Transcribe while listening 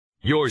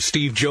Your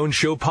Steve Jones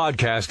Show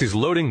podcast is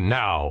loading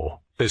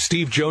now. The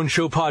Steve Jones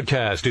Show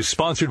podcast is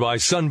sponsored by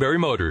Sunbury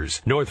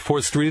Motors, North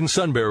 4th Street in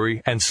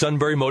Sunbury, and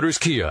Sunbury Motors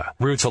Kia,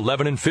 routes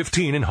 11 and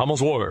 15 in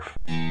Hummel's Wharf.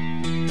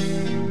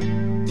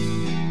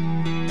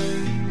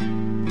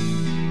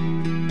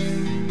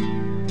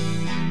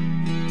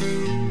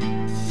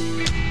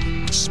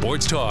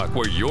 Sports talk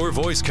where your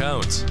voice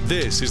counts.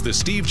 This is the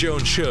Steve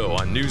Jones Show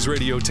on News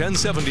Radio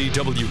 1070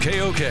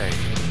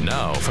 WKOK.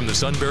 Now from the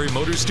Sunbury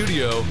Motors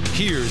Studio,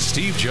 here's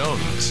Steve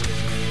Jones.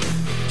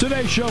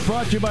 Today's show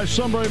brought to you by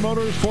Sunbury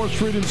Motors, 4th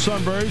Street in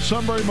Sunbury.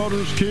 Sunbury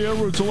Motors Kia,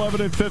 routes 11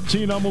 and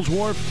 15, Hummel's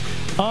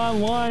Wharf.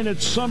 Online at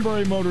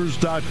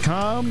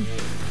sunburymotors.com.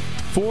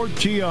 Ford,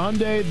 Kia,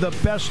 Hyundai, the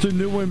best in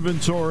new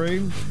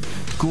inventory.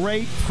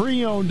 Great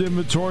pre-owned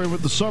inventory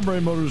with the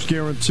Sunbury Motors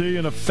guarantee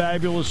and a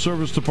fabulous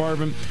service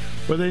department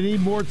where they need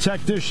more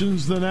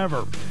technicians than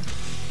ever.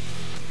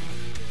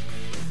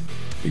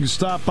 You can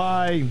stop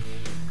by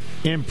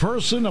in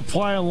person,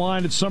 apply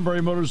online at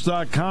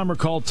sunburymotors.com or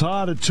call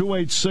Todd at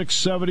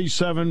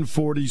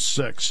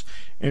 286-7746.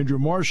 Andrew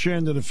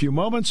Marchand in a few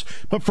moments,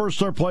 but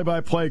first our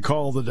play-by-play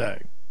call of the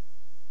day.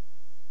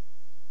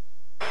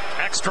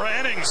 Extra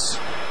innings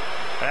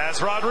as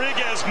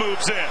Rodriguez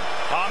moves in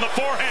on the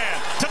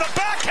forehand to the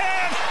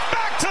backhand,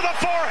 back to the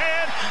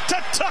forehand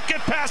to tuck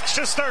it past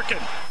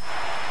Shesterkin.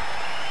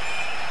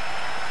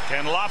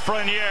 Can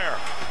Lafreniere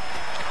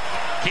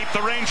keep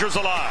the Rangers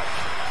alive?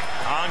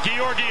 On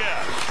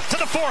Georgiev to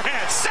the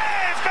forehand,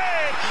 save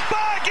made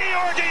by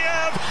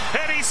Georgiev,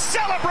 and he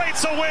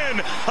celebrates a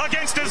win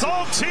against his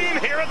old team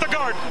here at the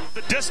Garden.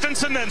 The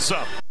distance and then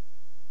some.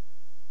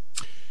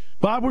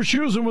 Bob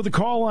Wischusen with the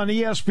call on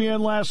ESPN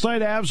last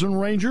night, Avs and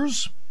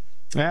Rangers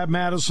at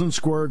Madison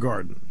Square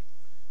Garden.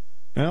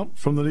 Well,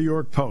 from the New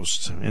York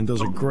Post, and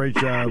does a great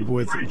job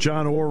with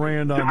John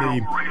Orand on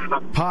the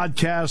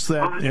podcast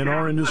that in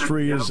our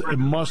industry is a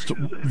must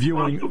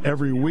viewing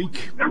every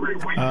week.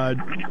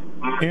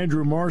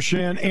 Andrew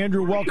Marchand.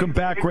 Andrew, welcome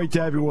back. Great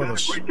to have you with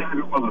us.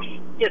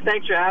 Yeah,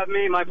 thanks for having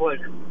me. My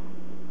pleasure.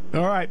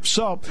 All right,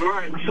 so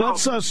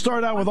let's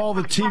start out with all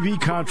the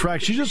TV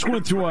contracts. You just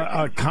went through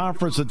a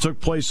conference that took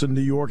place in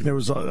New York, and there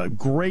was a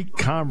great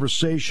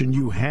conversation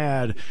you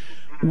had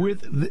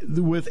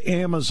with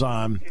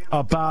Amazon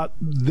about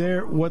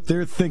what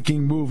they're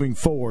thinking moving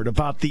forward,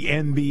 about the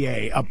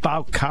NBA,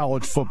 about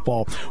college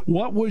football.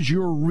 What was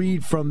your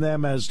read from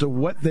them as to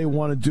what they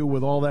want to do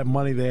with all that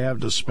money they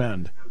have to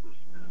spend?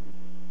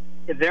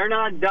 They're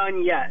not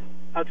done yet.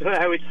 That's what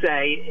I would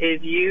say.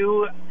 If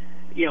you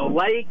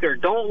like or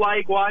don't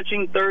like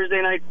watching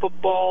Thursday Night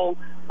Football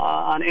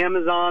on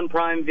Amazon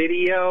Prime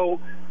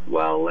Video,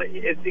 well,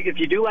 if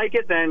you do like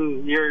it,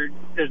 then there's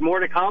more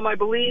to come, I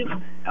believe.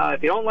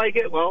 If you don't like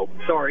it, well,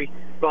 sorry.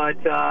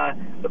 But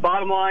the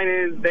bottom line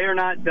is they're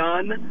not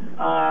done.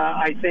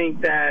 I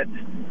think that,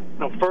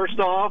 first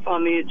off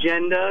on the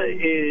agenda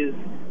is,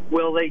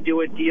 will they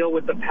do a deal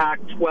with the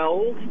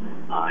Pac-12?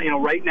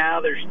 Right now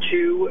there's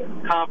two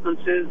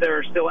conferences that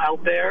are still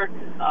out there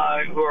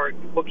who are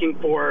looking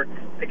for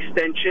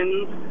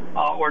extensions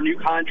or new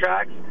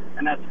contracts,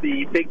 and that's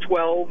the Big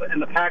 12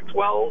 and the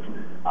Pac-12.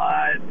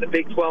 The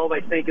Big 12, I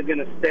think, is going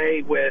to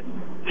stay with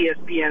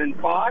ESPN and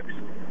Fox.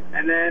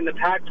 And then the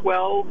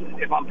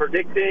Pac-12, if I'm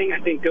predicting, I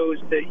think goes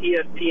to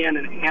ESPN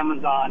and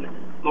Amazon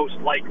most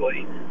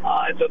likely.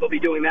 So they'll be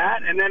doing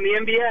that. And then the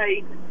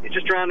NBA is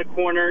just around the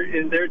corner,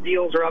 and their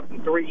deals are up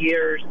in 3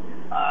 years.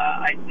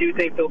 I do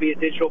think there'll be a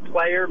digital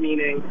player,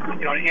 meaning,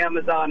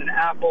 Amazon and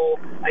Apple,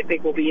 I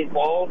think, will be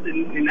involved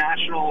in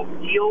national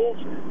deals.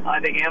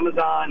 I think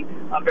Amazon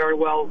very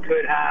well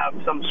could have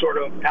some sort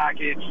of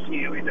package,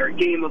 either a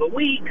game of the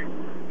week,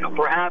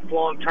 perhaps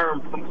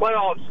long-term some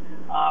playoffs,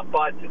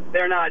 but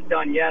they're not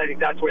done yet. I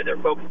think that's where their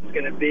focus is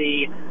going to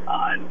be.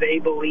 They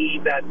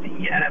believe that the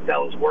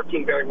NFL is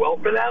working very well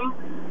for them.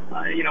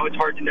 It's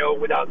hard to know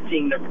without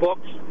seeing their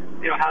books,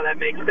 how that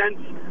makes sense.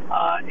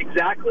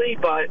 Exactly,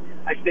 but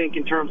I think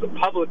in terms of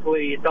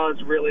publicly, it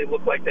does really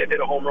look like they've hit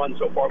a home run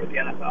so far with the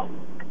NFL.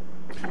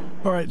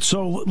 All right,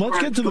 so let's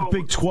get to the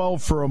Big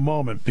 12 for a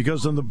moment,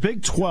 because in the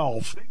Big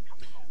 12,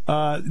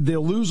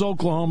 they'll lose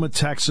Oklahoma,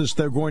 Texas.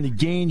 They're going to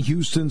gain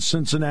Houston,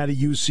 Cincinnati,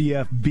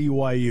 UCF,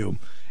 BYU.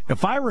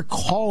 If I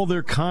recall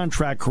their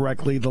contract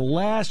correctly, the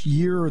last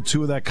year or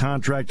two of that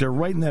contract, they're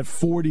right in that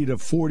 40 to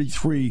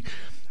 43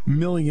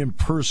 million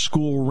per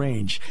school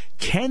range.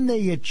 Can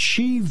they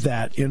achieve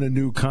that in a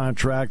new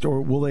contract, or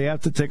will they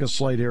have to take a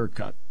slight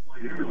haircut?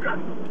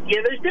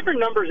 Yeah, there's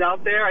different numbers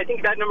out there. I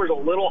think that number's a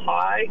little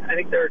high. I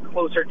think they're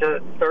closer to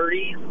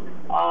 30.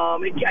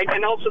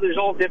 And also there's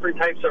all different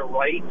types of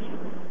rights.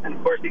 And,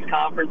 of course, these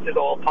conferences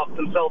all puff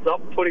themselves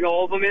up, putting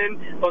all of them in.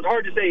 So it's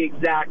hard to say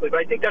exactly, but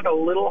I think that's a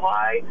little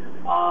high.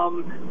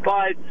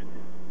 But,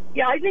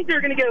 yeah, I think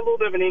they're going to get a little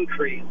bit of an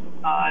increase.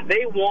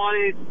 They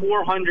wanted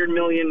 $400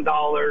 million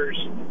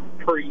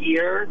per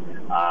year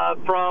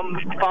from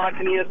Fox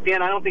and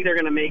ESPN. I don't think they're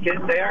going to make it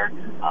there.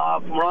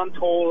 From what I'm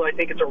told, I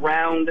think it's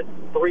around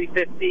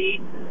 $350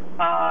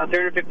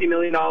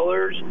 million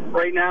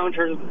right now in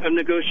terms of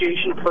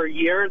negotiation per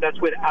year.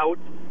 That's without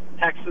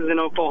Texas and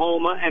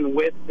Oklahoma, and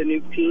with the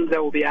new teams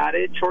that will be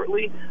added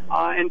shortly.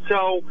 And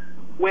so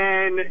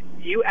when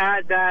you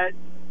add that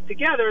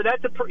together,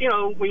 that's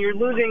when you're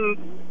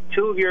losing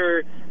two of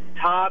your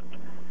top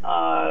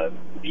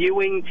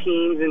viewing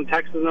teams in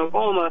Texas and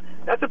Oklahoma,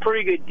 that's a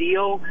pretty good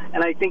deal.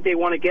 And I think they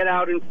want to get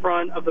out in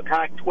front of the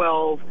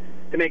Pac-12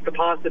 to make the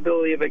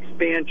possibility of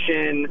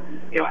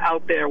expansion,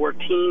 out there where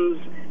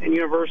teams and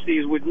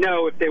universities would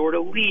know if they were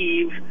to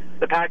leave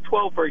the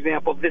Pac-12, for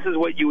example, this is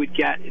what you would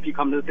get if you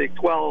come to the Big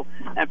 12.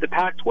 And if the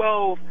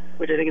Pac-12,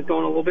 which I think is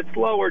going a little bit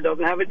slower,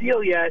 doesn't have a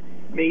deal yet,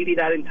 maybe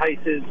that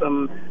entices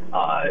some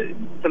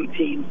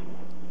teams.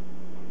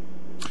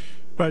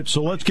 Right,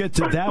 so let's get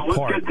to that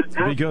part,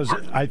 because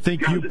I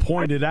think you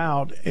pointed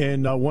out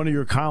in one of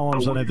your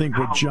columns, and I think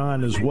with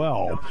John as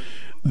well,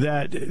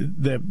 that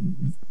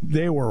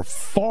they were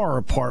far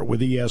apart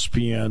with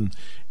ESPN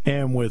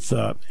and with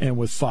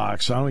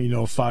Fox. I don't even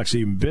know if Fox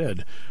even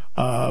bid.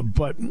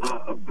 But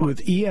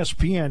with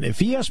ESPN, if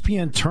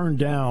ESPN turned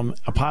down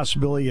a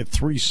possibility at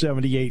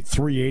 $378,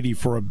 $380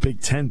 for a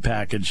Big Ten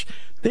package,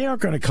 they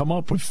aren't going to come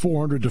up with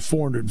 $400 to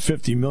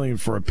 $450 million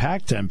for a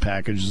Pac-10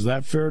 package. Is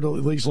that fair to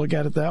at least look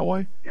at it that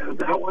way? Yeah,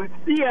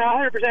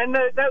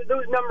 100%.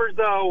 Those numbers,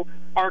 though,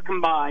 are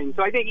combined.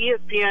 So I think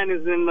ESPN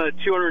is in the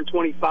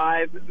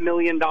 $225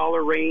 million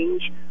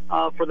range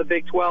for the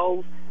Big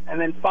 12. And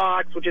then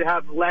Fox, which would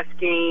have less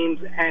games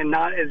and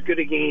not as good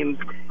a games,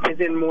 is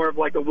in more of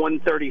like a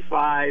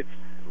 135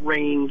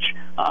 range.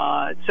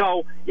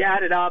 So you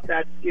add it up,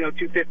 that's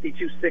 250,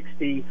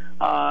 260.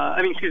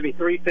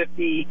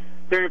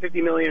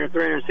 350 million or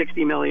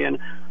 360 million.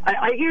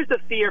 Here's the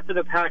fear for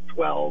the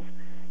Pac-12.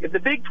 If the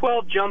Big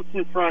 12 jumps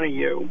in front of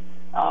you,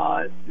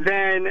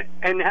 then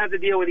and has a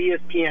deal with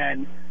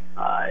ESPN,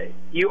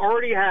 you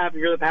already have,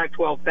 if you're the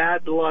Pac-12,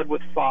 bad blood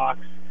with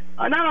Fox.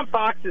 Not on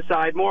Fox's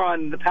side, more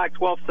on the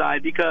Pac-12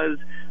 side, because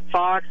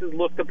Fox is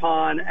looked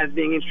upon as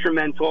being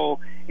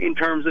instrumental in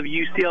terms of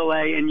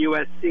UCLA and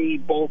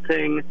USC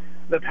bolting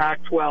the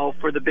Pac-12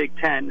 for the Big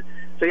Ten.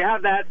 So you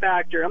have that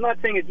factor. I'm not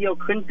saying a deal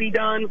couldn't be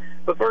done,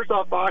 but first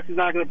off, Fox is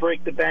not going to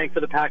break the bank for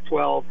the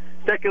Pac-12.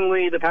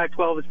 Secondly, the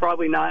Pac-12 is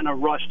probably not in a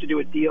rush to do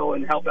a deal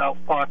and help out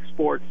Fox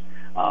Sports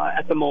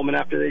at the moment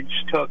after they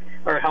just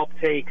helped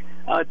take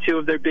two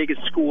of their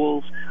biggest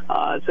schools.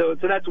 So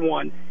that's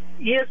one.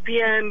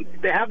 ESPN,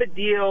 they have a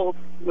deal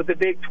with the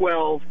Big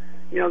 12.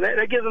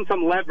 That gives them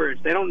some leverage.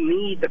 They don't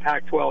need the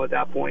Pac-12 at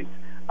that point.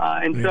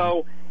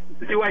 So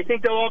do I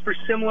think they'll offer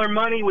similar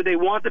money? Would they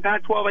want the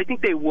Pac-12? I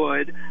think they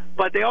would.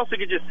 But they also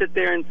could just sit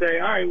there and say,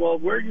 all right, well,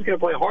 we're just going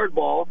to play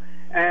hardball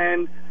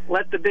and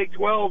let the Big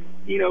 12,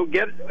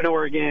 get an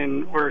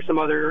Oregon or some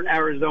other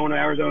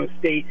Arizona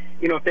State,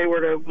 if they were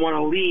to want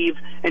to leave,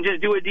 and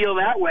just do a deal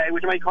that way,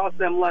 which might cost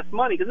them less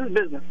money, because this is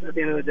business at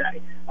the end of the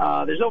day.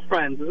 There's no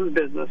friends. This is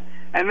business.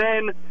 And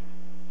then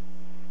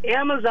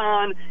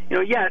Amazon,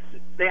 yes,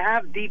 they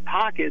have deep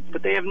pockets,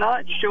 but they have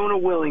not shown a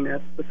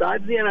willingness,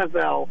 besides the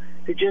NFL,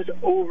 to just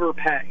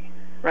overpay.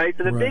 Right?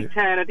 So the Big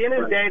Ten, at the end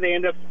of the day, they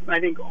end up,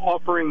 I think,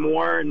 offering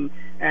more, and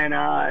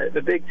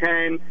the Big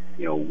Ten,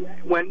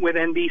 went with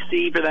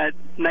NBC for that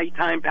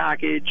nighttime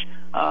package,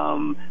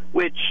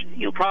 which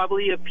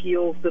probably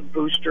appeals to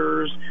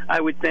boosters, I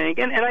would think,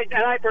 and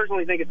I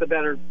personally think it's a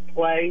better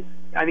play.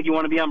 I think you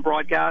want to be on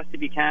broadcast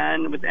if you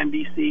can with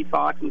NBC,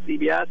 Fox, and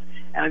CBS,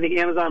 and I think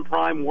Amazon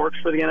Prime works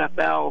for the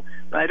NFL,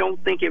 but I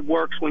don't think it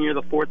works when you're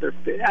the fourth or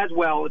fifth, as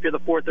well if you're the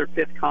fourth or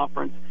fifth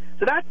conference.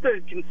 So that's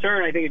the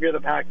concern, I think, if you're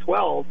the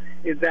Pac-12,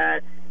 is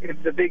that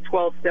if the Big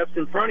 12 steps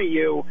in front of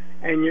you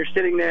and you're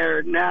sitting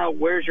there now,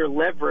 where's your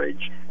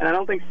leverage? And I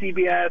don't think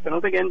CBS, I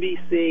don't think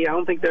NBC, I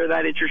don't think they're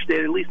that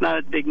interested, at least not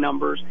at big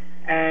numbers.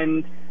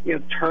 And,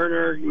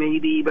 Turner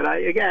maybe, but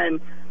I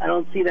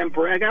don't see them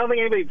I don't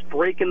think anybody's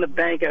breaking the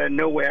bank out of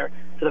nowhere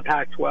for the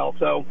Pac-12.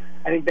 So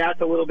I think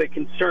that's a little bit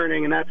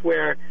concerning, and that's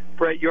where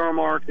Brett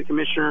Yormark, the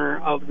commissioner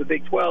of the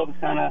Big 12, is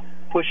kind of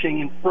pushing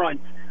in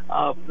front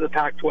of the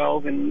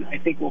Pac-12, and I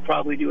think we'll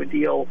probably do a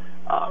deal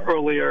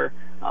earlier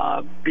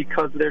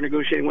because they're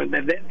negotiating with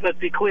them. Let's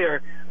be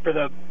clear, for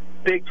the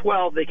Big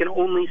 12, they can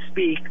only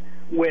speak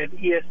with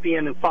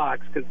ESPN and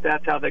Fox, because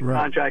that's how the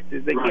contract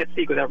is. They can't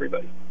speak with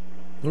everybody.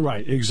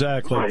 Right,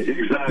 exactly.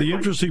 The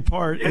interesting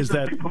part is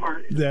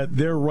that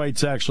their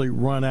rights actually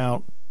run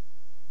out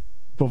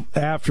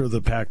after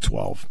the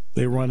Pac-12.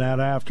 They run out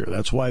after.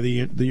 That's why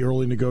the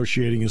early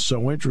negotiating is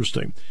so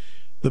interesting.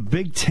 The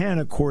Big Ten,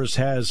 of course,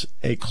 has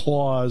a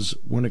clause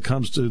when it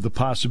comes to the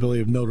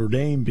possibility of Notre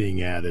Dame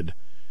being added.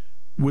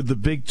 Would the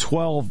Big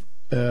 12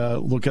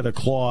 look at a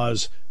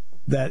clause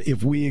that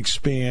if we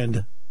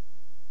expand,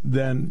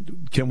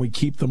 then can we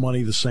keep the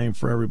money the same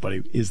for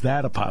everybody? Is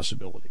that a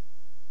possibility?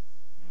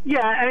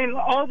 Yeah, I mean,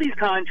 all these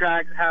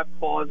contracts have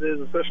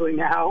clauses, especially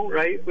now,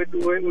 right, with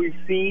what we've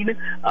seen,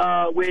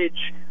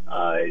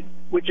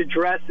 which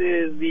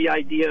addresses the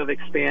idea of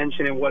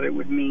expansion and what it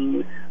would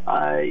mean.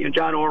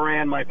 John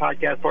Oran, my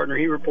podcast partner,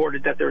 he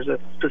reported that there's a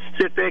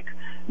specific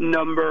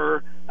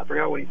number. I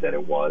forgot what he said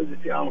it was.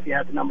 I don't know if he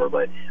had the number,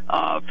 but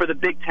for the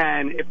Big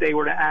Ten, if they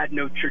were to add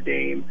Notre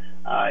Dame,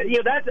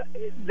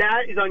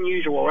 that is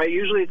unusual, right?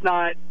 Usually it's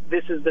not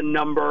this is the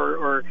number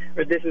or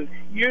this is.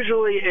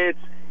 Usually it's,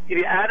 if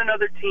you add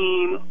another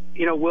team,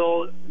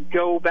 we'll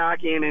go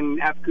back in and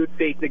have good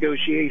faith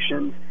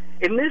negotiations.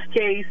 In this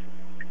case,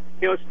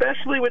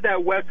 especially with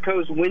that West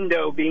Coast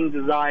window being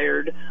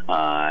desired,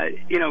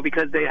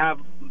 because they have,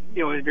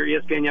 if you're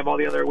ESPN, you have all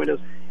the other windows.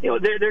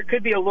 There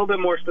could be a little bit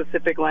more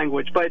specific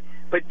language, but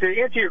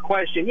to answer your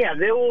question, yeah,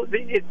 it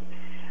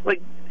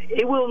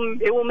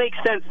will make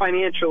sense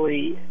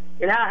financially.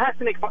 It has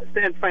to make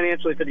sense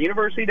financially for the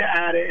university to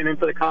add it, and then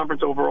for the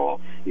conference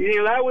overall.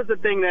 That was the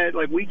thing that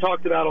we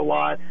talked about a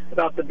lot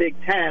about the Big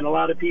Ten. A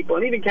lot of people,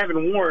 and even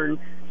Kevin Warren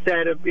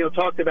said,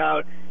 talked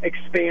about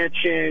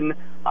expansion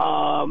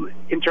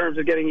in terms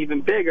of getting even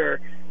bigger.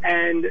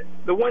 And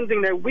the one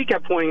thing that we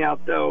kept pointing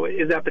out, though,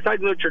 is that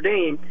besides Notre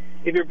Dame,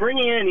 if you're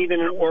bringing in even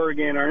an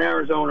Oregon or an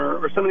Arizona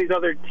or some of these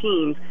other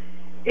teams,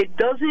 they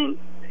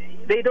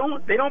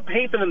don't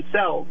pay for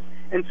themselves.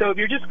 And so if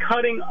you're just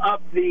cutting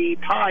up the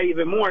pie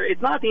even more,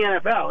 it's not the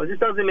NFL. It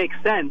just doesn't make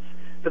sense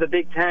for the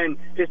Big Ten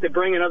just to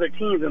bring in other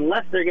teams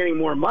unless they're getting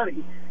more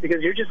money,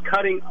 because you're just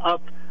cutting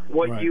up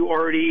what you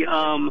already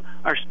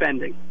are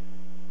spending.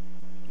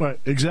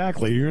 Right,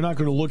 exactly. You're not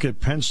going to look at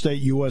Penn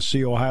State,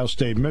 USC, Ohio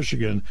State,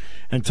 Michigan,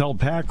 and tell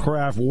Pat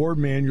Kraft, Ward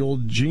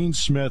Manuel, Gene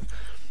Smith,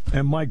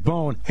 and Mike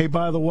Bohn, hey,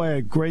 by the way,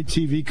 great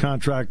TV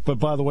contract, but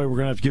by the way, we're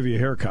going to have to give you a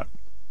haircut.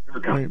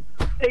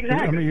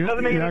 Exactly. You're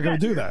not going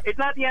to do that. It's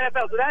not the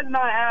NFL, so that's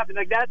not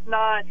happening. That's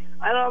not.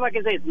 I don't know if I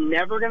can say it's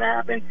never going to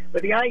happen,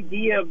 but the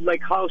idea of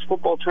college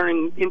football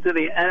turning into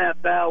the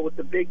NFL with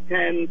the Big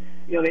Ten,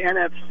 the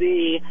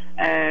NFC,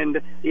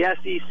 and the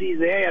SEC,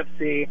 the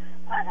AFC.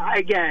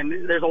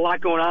 Again, there's a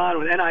lot going on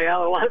with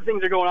NIL. A lot of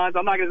things are going on, so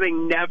I'm not going to say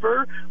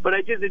never, but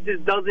it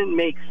just doesn't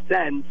make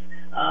sense,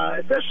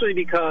 especially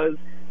because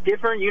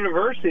different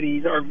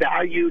universities are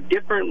valued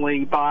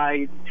differently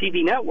by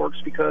TV networks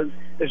because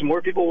there's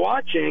more people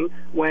watching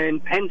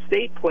when Penn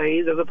State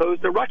plays as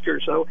opposed to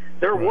Rutgers, so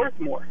they're worth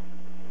more.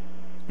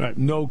 Right,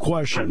 no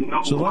question.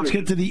 So let's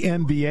get to the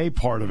NBA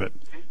part of it.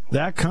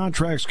 That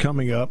contract's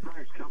coming up.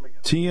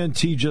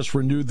 TNT just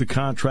renewed the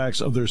contracts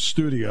of their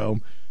studio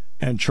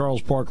and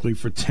Charles Barkley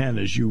for 10,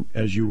 as you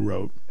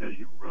wrote.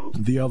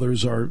 The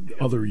others are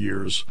other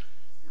years.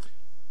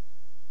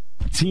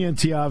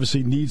 TNT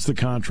obviously needs the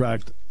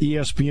contract.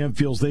 ESPN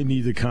feels they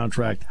need the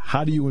contract.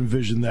 How do you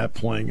envision that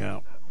playing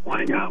out?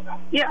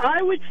 Yeah,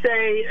 I would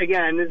say,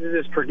 again, this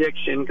is just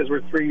prediction because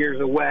we're 3 years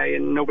away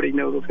and nobody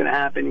knows what's going to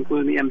happen,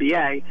 including the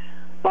NBA.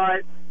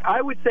 But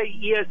I would say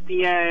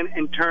ESPN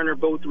and Turner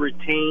both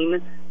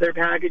retain their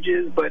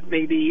packages, but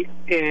maybe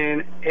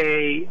in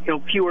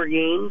fewer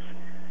games.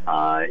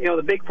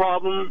 The big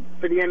problem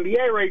for the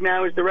NBA right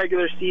now is the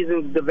regular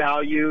season's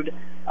devalued.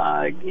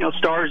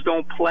 Stars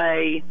don't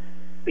play.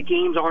 The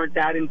games aren't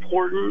that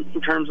important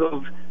in terms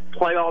of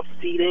playoff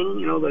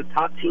seeding. The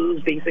top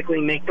teams basically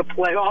make the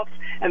playoffs,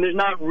 and there's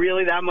not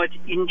really that much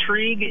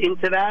intrigue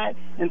into that.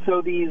 And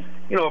so these,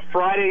 a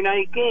Friday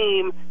night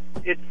game,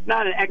 it's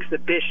not an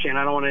exhibition.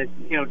 I don't want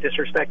to,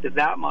 disrespect it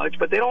that much,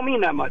 but they don't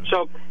mean that much.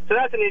 So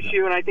that's an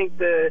issue, and I think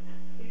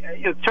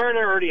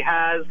Turner already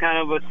has kind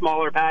of a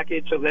smaller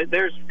package, so that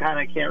theirs kind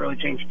of can't really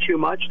change too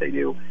much. They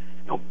do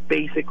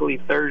basically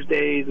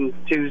Thursdays and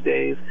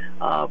Tuesdays,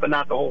 but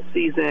not the whole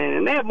season.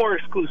 And they have more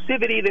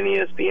exclusivity than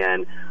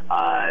ESPN.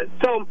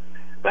 So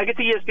I could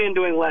see ESPN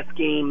doing less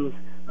games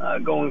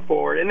going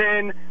forward. And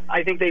then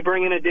I think they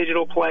bring in a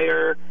digital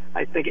player.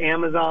 I think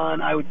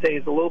Amazon, I would say,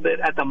 is a little bit,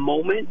 at the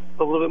moment,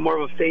 a little bit more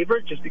of a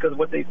favorite just because of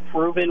what they've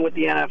proven with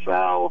the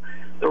NFL,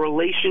 the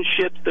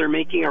relationships they're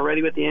making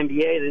already with the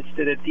NBA. They just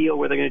did a deal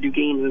where they're going to do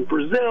games in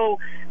Brazil.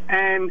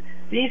 And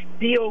these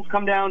deals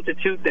come down to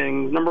two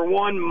things. Number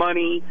one,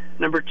 money.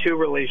 Number two,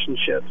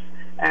 relationships.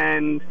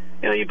 And,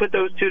 you put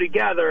those two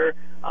together,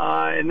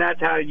 and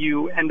that's how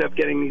you end up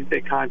getting these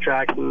big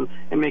contracts and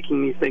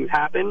making these things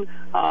happen.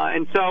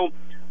 And so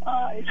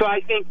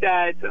I think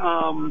that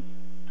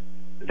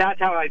that's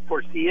how I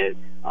foresee it.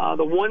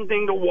 The one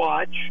thing to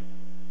watch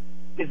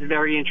is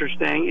very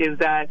interesting is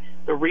that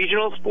the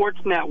regional sports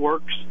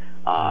networks,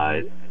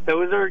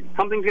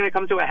 something's going to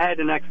come to a head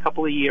in the next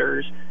couple of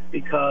years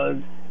because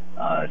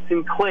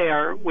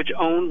Sinclair, which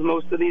owns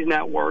most of these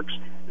networks,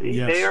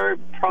 they are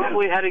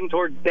probably heading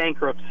towards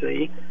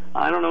bankruptcy.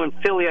 I don't know, in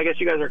Philly, I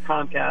guess you guys are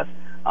Comcast,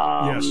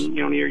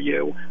 near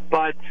you.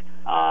 But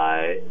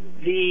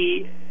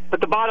the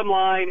bottom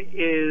line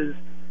is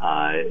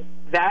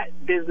that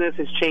business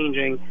is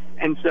changing.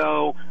 And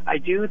so I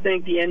do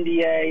think the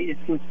NBA is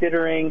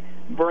considering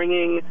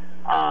bringing,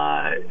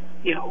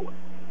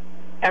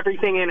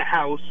 everything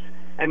in-house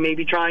and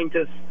maybe trying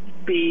to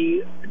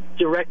be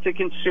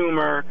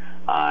direct-to-consumer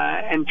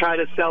and try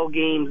to sell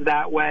games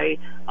that way,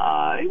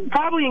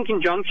 probably in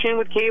conjunction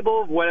with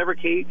cable, whatever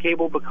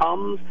cable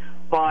becomes.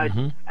 But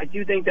I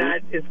do think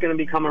that is going to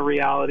become a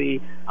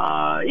reality.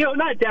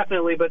 Not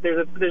definitely, but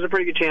there's a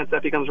pretty good chance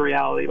that becomes a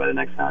reality by the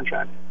next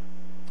contract.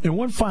 And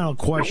one final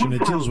question,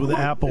 it deals with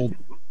Apple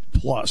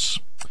Plus.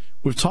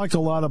 We've talked a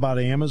lot about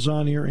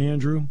Amazon here,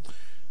 Andrew,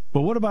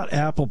 but what about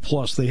Apple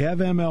Plus? They have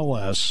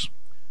MLS,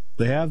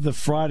 they have the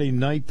Friday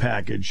night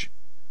package,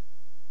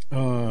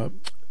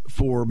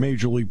 for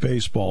Major League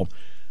Baseball.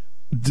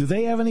 Do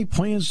they have any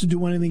plans to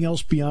do anything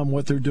else beyond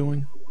what they're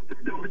doing?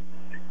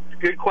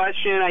 Good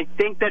question. I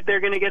think that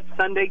they're going to get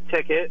Sunday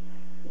Ticket,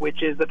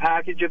 which is the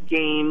package of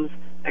games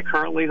that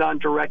currently is on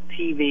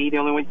DirecTV. The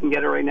only way you can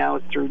get it right now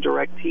is through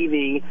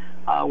DirecTV,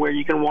 where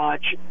you can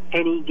watch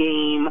any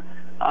game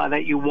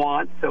that you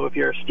want. So if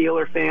you're a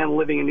Steeler fan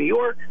living in New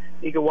York,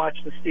 you can watch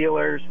the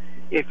Steelers.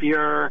 If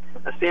you're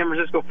a San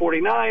Francisco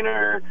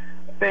 49er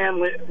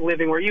fan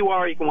living where you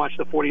are, you can watch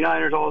the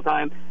 49ers all the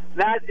time.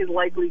 That is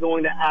likely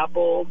going to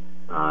Apple.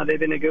 They've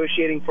been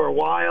negotiating for a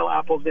while.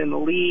 Apple's in the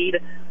lead.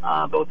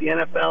 Both the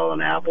NFL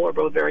and Apple are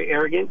both very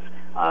arrogant.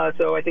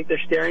 So I think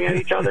they're staring at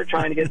each other,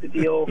 trying to get the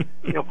deal,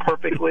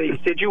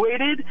 perfectly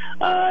situated.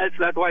 So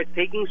that's why it's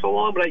taking so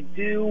long. But I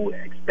do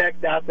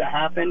expect that to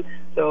happen.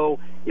 So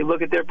you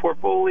look at their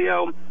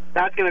portfolio,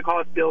 that's going to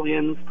cost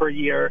billions per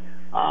year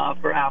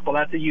for Apple.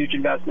 That's a huge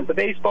investment. The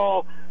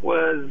baseball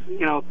was,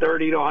 $30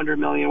 to $100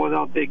 million. It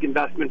wasn't a big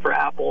investment for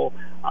Apple.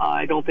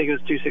 I don't think it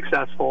was too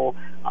successful.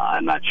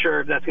 I'm not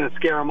sure if that's going to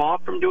scare them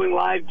off from doing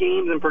live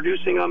games and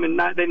producing them. And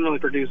they didn't really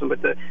produce them,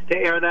 but to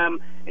air them,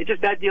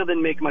 that deal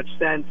didn't make much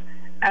sense.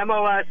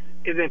 MLS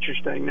is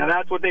interesting. Now,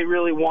 that's what they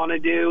really want to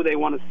do. They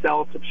want to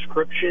sell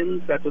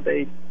subscriptions. That's what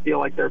they feel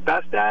like they're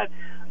best at.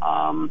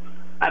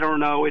 I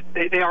don't know.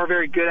 They are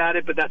very good at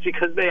it, but that's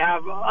because they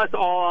have us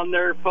all on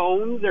their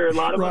phones. There are a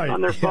lot of us on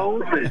their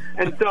phones,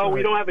 and so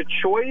we don't have a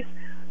choice.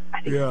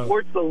 I think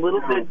sports is a little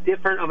bit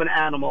different of an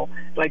animal.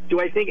 Like, do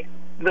I think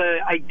the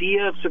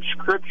idea of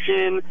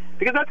subscription,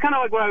 because that's kind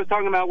of like what I was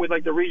talking about with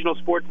like the regional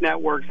sports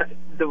networks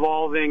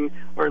devolving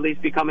or at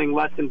least becoming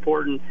less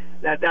important,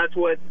 that's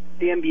what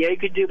the NBA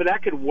could do, but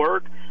that could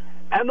work.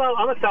 I'm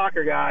a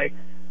soccer guy.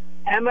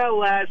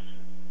 MLS,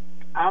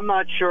 I'm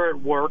not sure it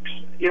works.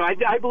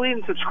 I believe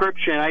in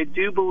subscription. I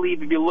do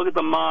believe if you look at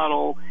the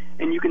model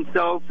and you can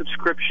sell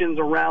subscriptions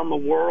around the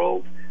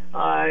world,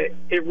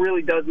 it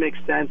really does make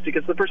sense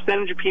because the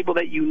percentage of people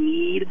that you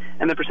need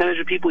and the percentage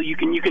of people you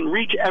can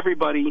reach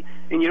everybody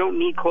and you don't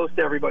need close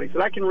to everybody. So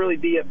that can really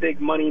be a big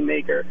money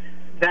maker.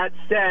 That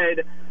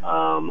said,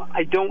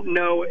 I don't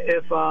know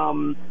if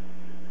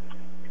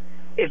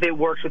it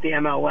works with the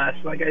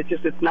MLS. Like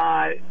it's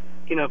not.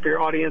 For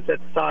your audience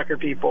that's soccer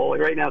people,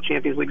 like right now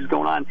Champions League is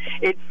going on.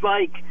 It's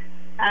like,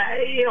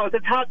 it's a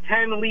top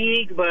 10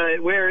 league,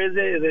 but where is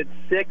it? Is it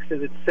 6?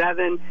 Is it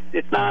 7?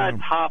 It's not a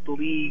top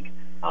league.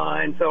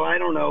 And so I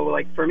don't know.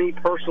 Like for me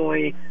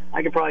personally,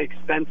 I could probably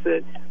expense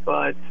it,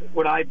 but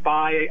would I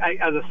buy,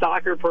 as a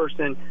soccer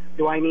person,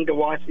 do I need to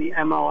watch the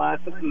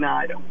MLS? No,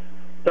 I don't.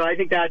 So I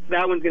think that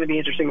one's going to be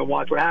interesting to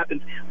watch what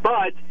happens.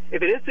 But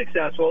if it is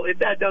successful, if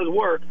that does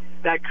work,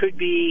 that could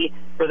be,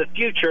 for the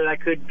future,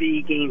 that could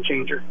be game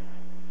changer.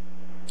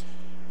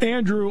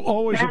 Andrew,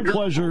 always a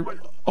pleasure,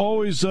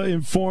 always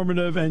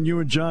informative, and you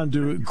and John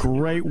do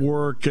great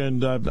work,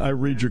 and I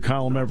read your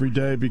column every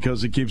day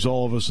because it keeps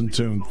all of us in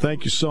tune.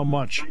 Thank you so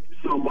much.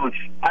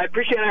 I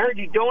appreciate it. I heard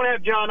you don't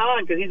have John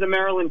on because he's a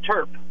Maryland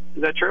Terp.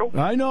 Is that true?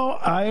 I know.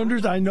 I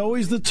know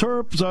he's the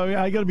Terp, so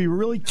I got to be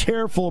really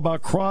careful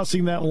about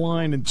crossing that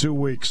line in 2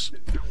 weeks.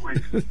 All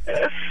right,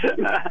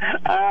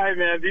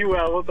 man. Be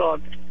well. We'll talk.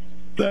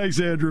 Thanks,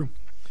 Andrew.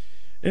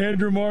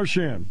 Andrew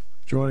Marchand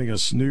joining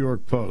us, New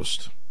York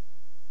Post.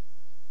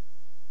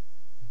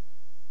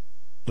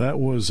 That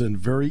was a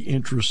very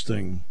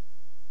interesting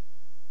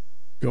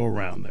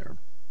go-around there.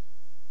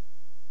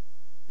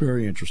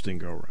 Very interesting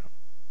go-around.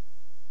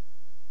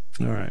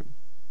 All right.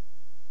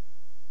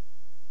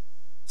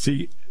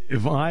 See,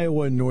 if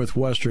Iowa and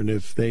Northwestern,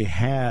 if they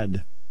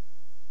had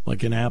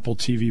like an Apple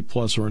TV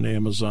Plus or an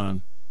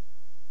Amazon,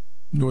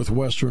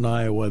 Northwestern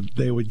Iowa,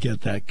 they would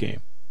get that game.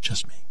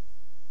 Just me.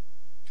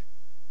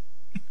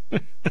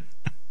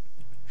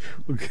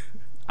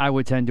 I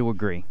would tend to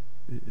agree.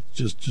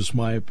 It's just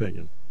my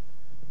opinion.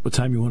 What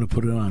time you want to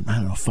put it on? I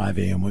don't know, 5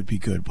 a.m. would be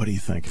good. What are you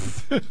thinking?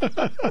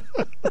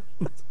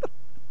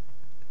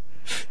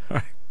 All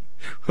right.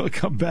 We'll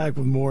come back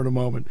with more in a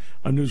moment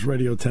on News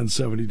Radio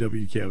 1070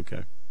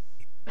 WKOK.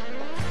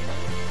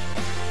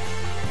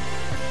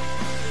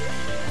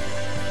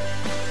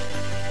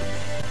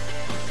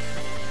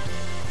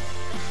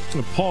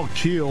 Paul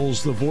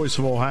Keels, the voice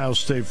of Ohio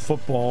State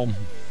football,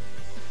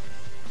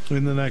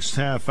 in the next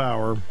half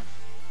hour.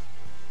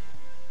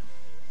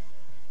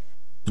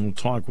 We'll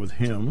talk with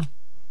him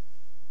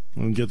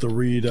and get the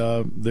read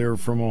there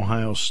from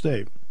Ohio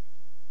State.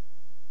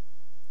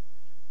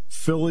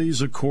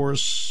 Phillies, of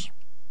course,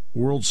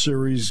 World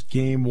Series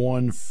Game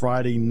 1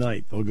 Friday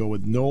night. They'll go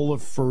with Nola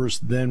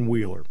first, then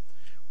Wheeler.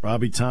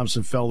 Robbie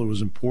Thompson felt it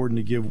was important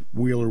to give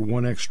Wheeler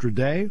one extra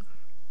day,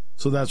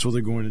 so that's what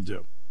they're going to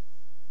do.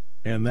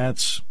 And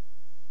that's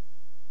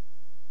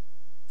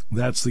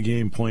the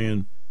game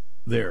plan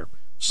there.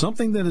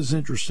 Something that is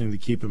interesting to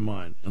keep in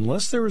mind,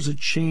 unless there is a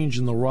change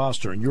in the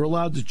roster, and you're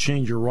allowed to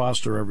change your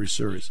roster every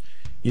series,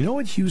 you know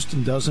what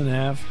Houston doesn't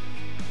have?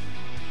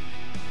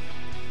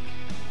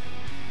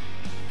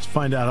 Let's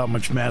find out how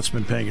much Matt's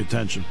been paying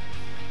attention.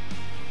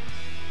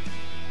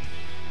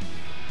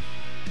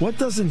 What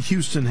doesn't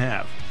Houston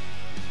have?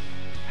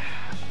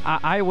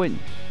 I would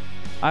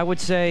I would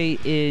say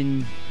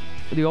in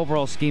the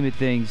overall scheme of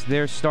things,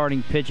 their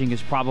starting pitching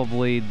is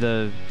probably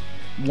the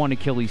one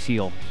Achilles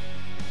heel.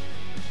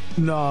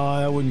 No,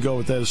 I wouldn't go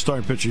with that. The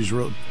starting pitching is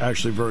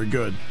actually very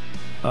good.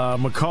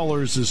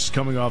 McCullers is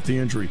coming off the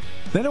injury.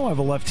 They don't have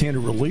a left-handed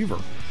reliever.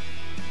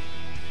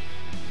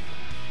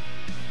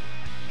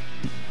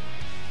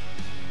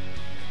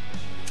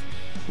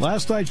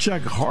 Last I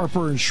checked,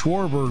 Harper and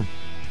Schwarber.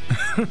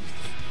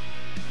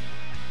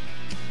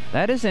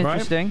 That is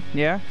interesting, right?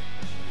 Yeah.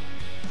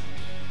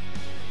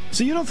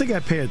 So you don't think I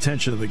pay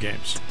attention to the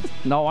games?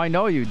 No, I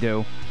know you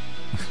do.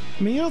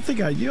 I mean, you don't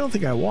think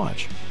I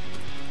watch.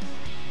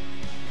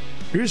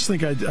 You just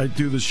think I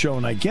do this show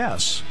and I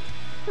guess.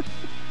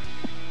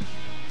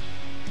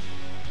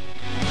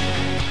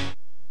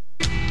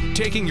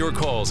 Taking your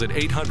calls at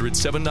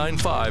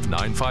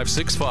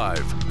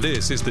 800-795-9565.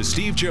 This is The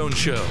Steve Jones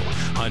Show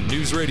on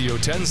News Radio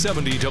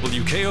 1070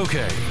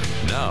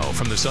 WKOK. Now,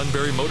 from the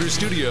Sunbury Motors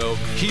Studio,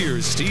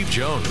 here's Steve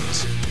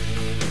Jones.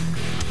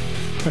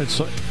 All right,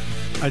 so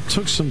I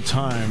took some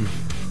time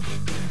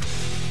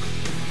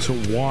to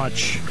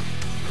watch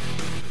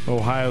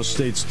Ohio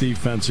State's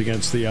defense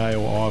against the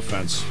Iowa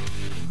offense.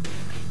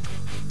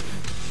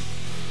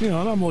 And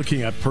I'm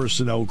looking at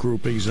personnel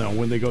groupings,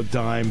 when they go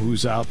dime,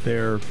 who's out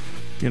there.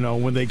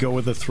 When they go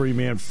with a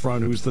three-man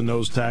front, who's the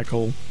nose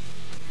tackle,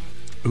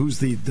 who's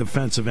the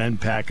defensive end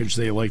package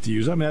they like to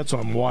use. I mean, that's why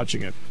I'm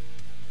watching it,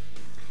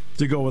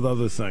 to go with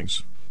other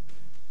things.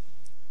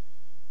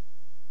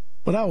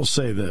 But I will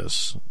say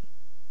this.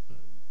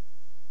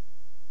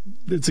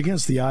 It's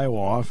against the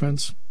Iowa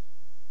offense.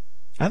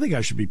 I think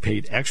I should be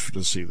paid extra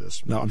to see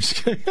this. No, I'm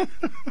just kidding.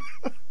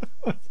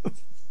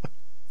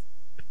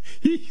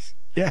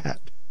 Yeah.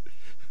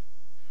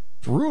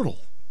 Brutal.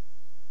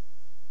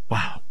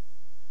 Wow.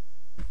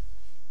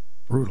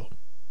 Brutal.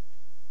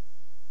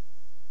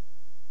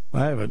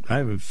 I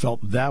haven't felt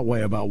that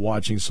way about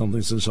watching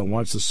something since I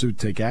watched the suit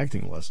take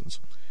acting lessons.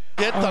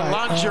 Get the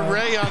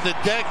lingerie on the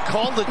deck.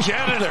 Call the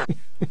janitor.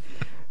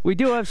 We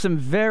do have some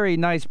very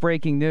nice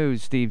breaking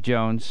news, Steve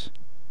Jones.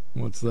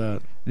 What's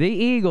that? The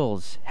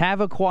Eagles have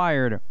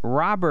acquired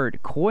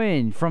Robert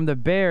Quinn from the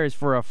Bears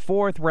for a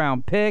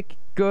 4th-round pick.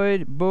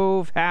 Good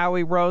move,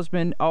 Howie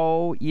Roseman.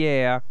 Oh,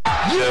 yeah.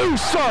 You,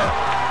 sir,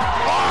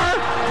 are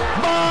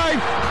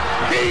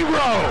my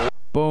hero.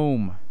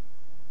 Boom.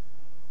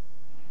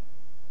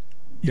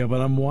 Yeah, but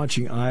I'm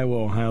watching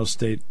Iowa, Ohio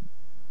State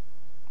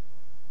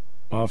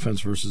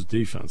offense versus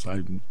defense.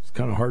 It's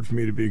kind of hard for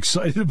me to be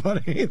excited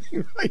about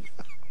anything right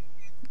now.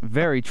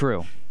 Very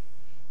true.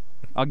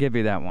 I'll give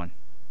you that one.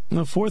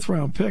 The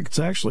 4th-round pick, it's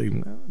actually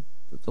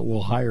it's a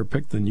little higher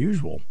pick than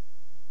usual.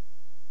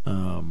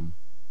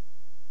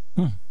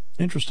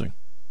 Interesting.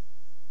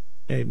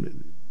 Hey, the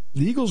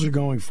Eagles are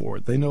going for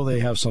it. They know they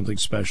have something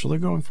special. They're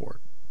going for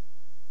it.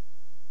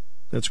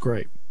 That's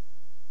great.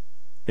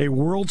 A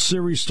World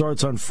Series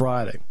starts on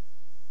Friday.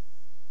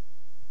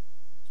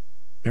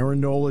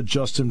 Aaron Nola,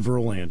 Justin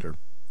Verlander.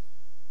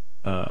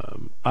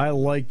 I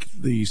like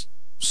the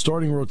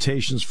starting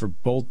rotations for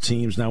both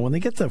teams. Now, when they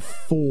get to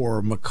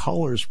 4,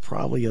 McCullers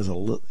probably has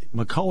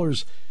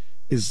McCullers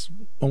is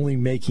only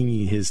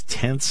making his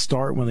 10th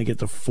start when they get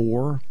to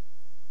 4.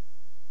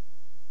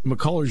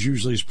 McCullers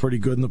usually is pretty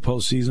good in the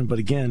postseason, but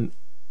again,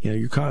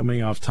 you're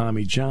coming off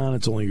Tommy John.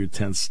 It's only your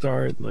 10th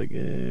start.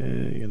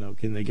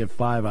 Can they get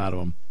 5 out of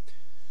him?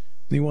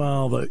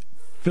 Meanwhile, the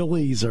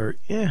Phillies are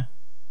in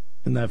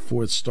that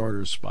 4th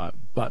starter spot.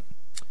 But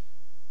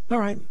all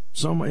right,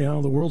 so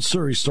the World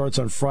Series starts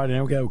on Friday.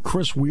 Now we got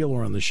Chris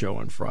Wheeler on the show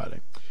on Friday.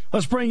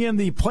 Let's bring in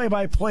the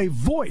play-by-play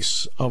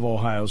voice of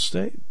Ohio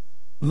State,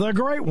 the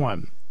great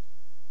one,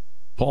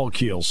 Paul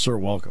Keel. Sir,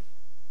 welcome.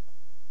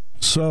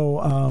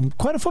 So,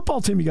 quite a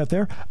football team you got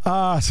there.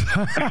 A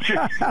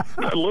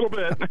little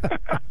bit.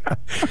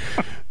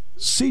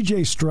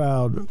 C.J.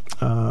 Stroud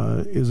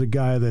is a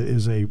guy that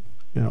is a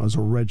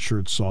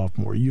redshirt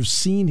sophomore. You've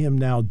seen him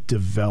now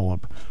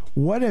develop.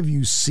 What have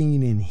you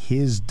seen in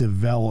his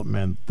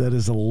development that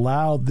has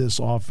allowed this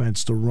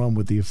offense to run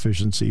with the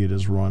efficiency it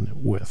has run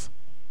with?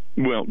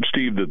 Well,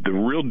 Steve, the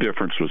real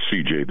difference with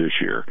C.J.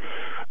 this year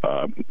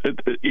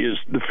is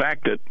the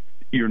fact that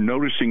you're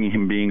noticing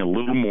him being a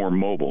little more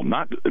mobile,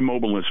 not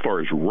mobile as far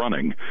as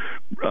running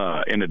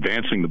and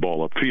advancing the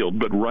ball upfield,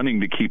 but running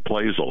to keep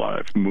plays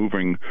alive,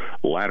 moving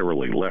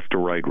laterally, left to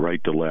right,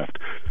 right to left,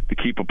 to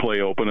keep a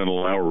play open and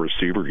allow a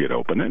receiver get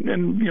open.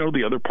 And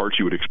the other parts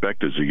you would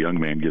expect as a young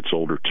man gets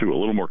older, too. A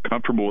little more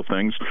comfortable with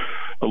things,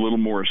 a little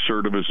more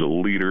assertive as a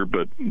leader,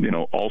 but,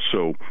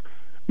 also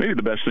maybe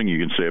the best thing you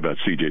can say about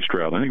C.J.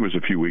 Stroud, I think it was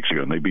a few weeks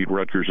ago, and they beat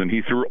Rutgers, and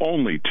he threw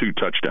only 2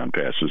 touchdown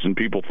passes, and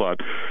people thought,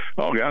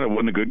 oh, God, it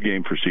wasn't a good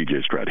game for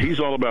C.J. Stroud.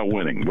 He's all about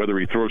winning, whether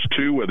he throws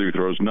 2, whether he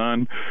throws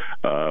none.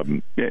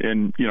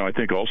 I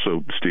think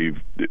also, Steve,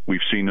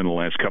 we've seen in the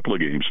last couple of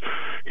games,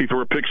 he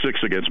threw a pick 6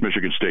 against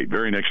Michigan State.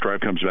 Very next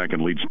drive comes back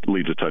and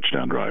leads a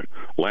touchdown drive.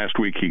 Last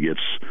week he gets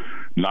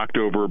knocked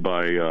over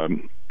by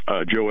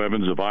Joe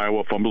Evans of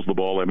Iowa fumbles the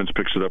ball. Evans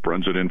picks it up,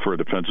 runs it in for a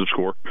defensive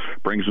score,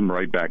 brings him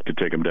right back to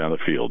take him down the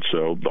field.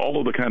 So all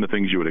of the kind of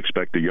things you would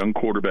expect a young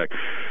quarterback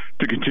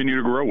to continue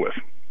to grow with.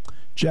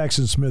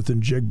 Jackson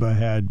Smith-Njigba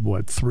had,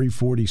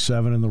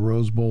 347 in the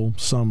Rose Bowl,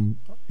 some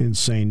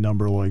insane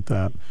number like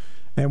that,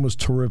 and was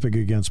terrific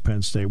against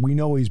Penn State. We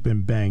know he's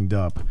been banged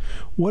up.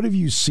 What have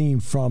you seen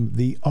from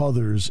the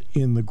others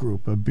in the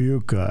group?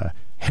 Abuka,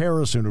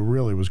 Harrison, who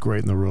really was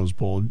great in the Rose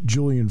Bowl,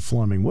 Julian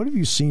Fleming. What have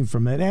you seen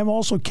from that? And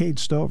also Cade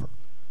Stover.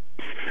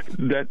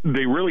 That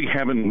they really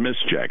haven't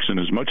missed Jackson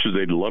as much as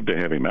they'd love to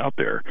have him out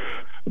there.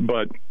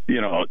 But,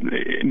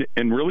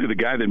 and really the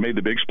guy that made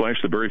the big splash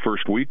the very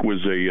first week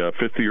was a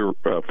fifth-year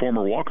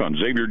former walk-on,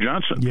 Xavier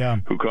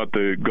Johnson, who caught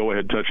the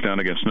go-ahead touchdown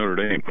against Notre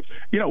Dame.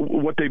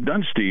 What they've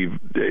done, Steve,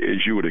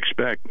 as you would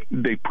expect,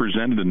 they've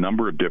presented a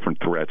number of different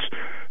threats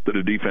that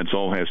a defense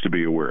all has to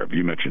be aware of.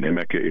 You mentioned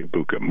Emeka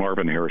Egbuka,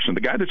 Marvin Harrison.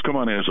 The guy that's come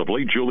on as of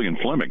late, Julian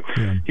Fleming.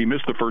 Yeah. He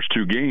missed the first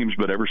 2 games,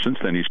 but ever since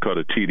then he's caught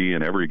a TD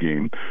in every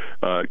game.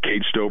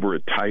 Cade Stover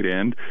at tight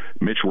end.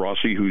 Mitch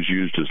Rossi, who's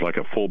used as like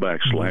a fullback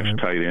 /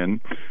 tight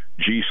end.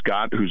 G.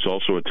 Scott, who's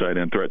also a tight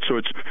end threat.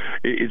 So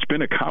it's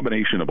been a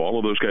combination of all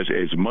of those guys.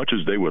 As much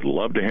as they would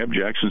love to have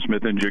Jackson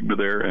Smith-Njigba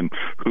there, and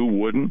who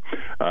wouldn't,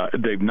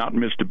 they've not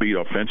missed a beat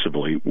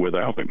offensively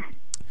without him.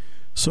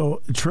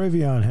 So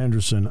Travion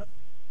Henderson,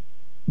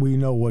 we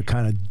know what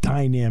kind of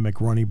dynamic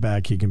running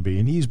back he can be,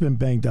 and he's been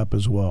banged up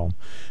as well.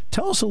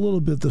 Tell us a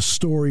little bit the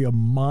story of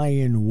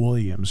Mayan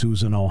Williams,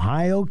 who's an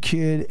Ohio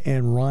kid,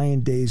 and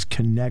Ryan Day's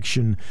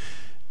connection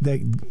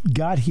that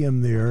got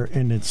him there,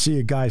 and to see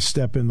a guy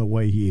step in the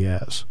way he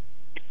has.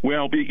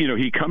 Well,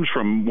 he comes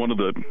from one of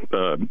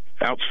the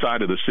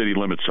outside of the city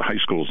limits high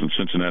schools in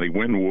Cincinnati,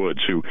 Winton Woods,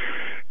 who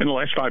in the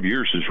last 5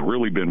 years has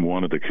really been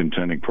one of the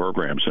contending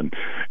programs. And,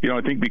 I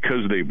think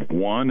because they've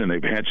won and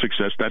they've had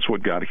success, that's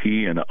what got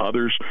he and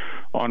others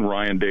on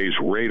Ryan Day's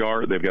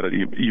radar. They've got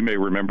you may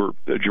remember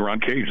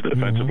Jerron Cage, the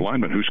defensive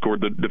lineman who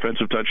scored the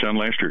defensive touchdown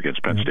last year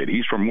against Penn State.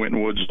 He's from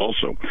Winton Woods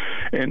also.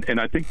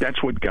 And I think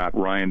that's what got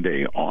Ryan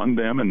Day on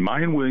them. And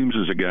Mayan Williams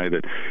is a guy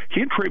that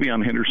he and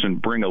Travion Henderson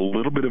bring a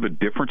little bit of a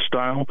different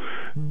style,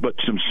 but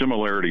some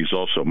similarities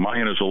also.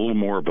 Mayan is a little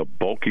more of a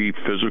bulky,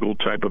 physical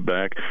type of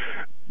back,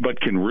 but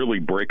can really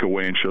break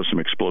away and show some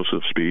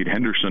explosive speed.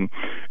 Henderson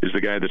is the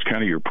guy that's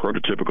kind of your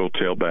prototypical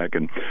tailback.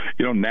 And,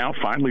 now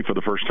finally for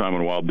the first time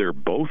in a while, they're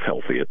both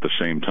healthy at the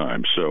same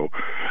time. So,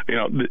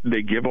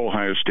 they give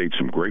Ohio State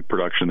some great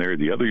production there.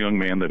 The other young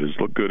man that has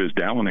looked good is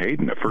Dallin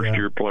Hayden, a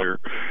first-year player.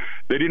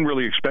 They didn't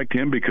really expect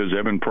him because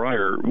Evan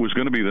Pryor was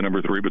going to be the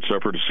number 3, but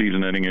suffered a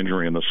season-ending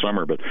injury in the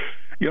summer. But,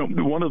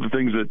 one of the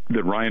things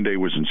that Ryan Day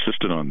was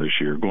insistent on this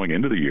year, going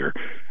into the year,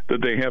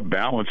 that they have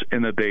balance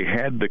and that they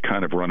had the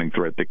kind of running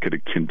threat that could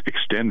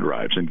extend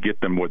drives and get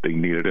them what they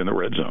needed in the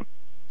red zone.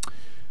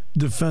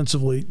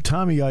 Defensively,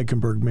 Tommy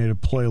Eichenberg made a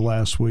play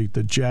last week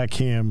that Jack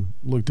Ham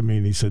looked at me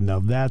and he said, now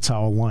that's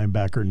how a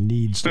linebacker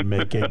needs to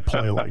make a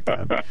play like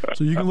that.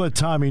 So you can let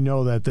Tommy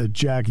know that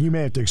Jack, you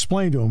may have to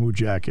explain to him who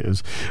Jack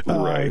is.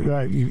 Right.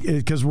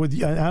 Because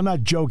I'm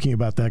not joking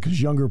about that,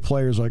 because younger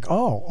players are like,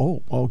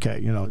 oh,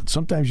 okay.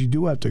 Sometimes you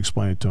do have to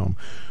explain it to him.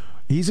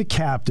 He's a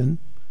captain.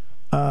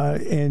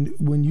 And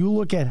when you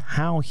look at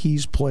how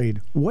he's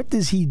played, what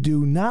does he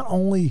do not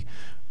only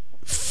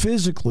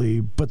physically,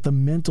 but the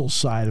mental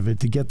side of it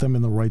to get them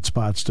in the right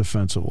spots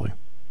defensively?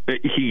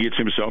 He gets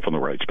himself in the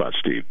right spot,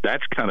 Steve.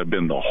 That's kind of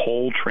been the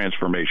whole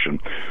transformation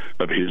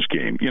of his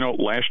game.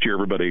 Last year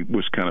everybody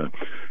was kind of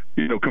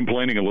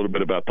complaining a little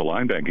bit about the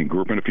linebacking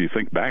group. And if you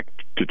think back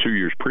to 2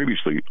 years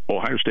previously,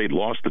 Ohio State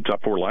lost the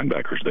top 4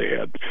 linebackers they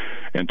had.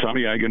 And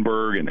Tommy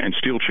Eichenberg and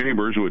Steele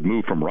Chambers, who had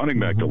moved from running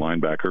back to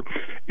linebacker,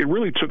 it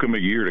really took them a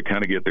year to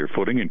kind of get their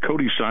footing. And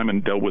Cody Simon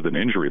dealt with an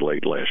injury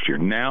late last year.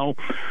 Now,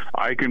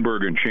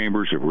 Eichenberg and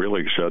Chambers have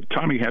really excelled.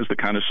 Tommy has the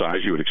kind of size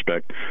you would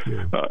expect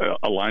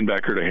a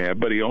linebacker to have,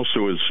 but he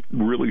also has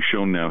really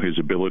shown now his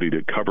ability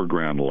to cover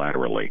ground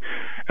laterally.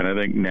 And I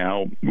think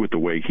now, with the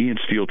way he and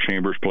Steele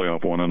Chambers play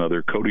off one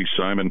another, Cody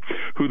Simon,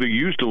 who they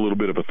used a little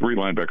bit of a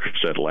 3-linebacker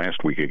set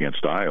last week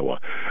against Iowa,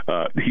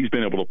 he's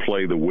been able to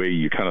play the way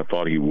you kind of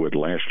thought he would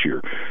last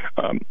year.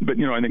 But,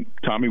 I think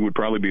Tommy would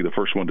probably be the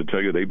first one to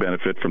tell you they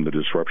benefit from the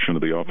disruption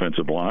of the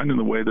offensive line and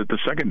the way that the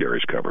secondary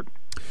is covered.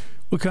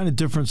 What kind of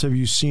difference have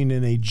you seen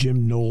in a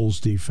Jim Knowles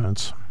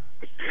defense?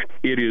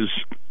 It is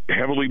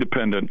heavily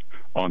dependent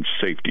on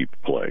safety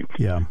play.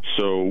 Yeah.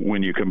 So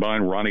when you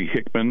combine Ronnie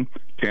Hickman,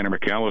 Tanner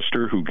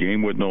McAllister, who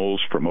game with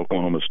Knowles from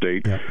Oklahoma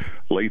State,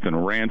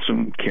 Lathan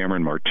Ransom,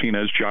 Cameron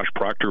Martinez, Josh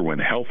Proctor when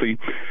healthy,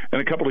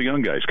 and a couple of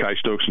young guys, Kai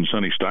Stokes and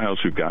Sonny Styles,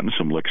 who've gotten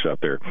some licks out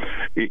there.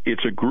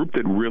 It's a group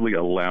that really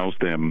allows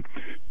them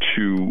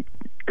to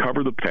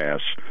cover the pass,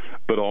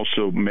 but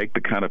also make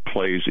the kind of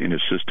plays in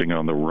assisting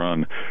on the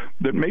run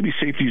that maybe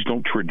safeties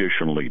don't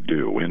traditionally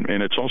do. And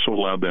it's also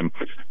allowed them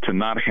to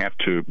not have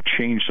to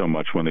change so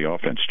much when the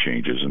offense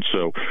changes. And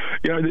so,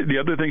 the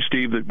other thing,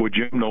 Steve, that what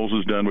Jim Knowles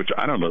has done, which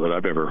I don't know that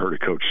I've ever heard a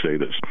coach say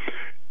this,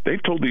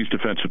 they've told these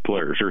defensive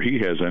players, or he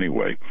has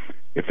anyway,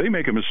 if they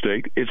make a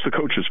mistake, it's the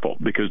coach's fault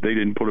because they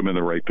didn't put them in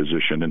the right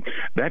position. And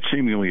that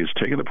seemingly has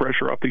taken the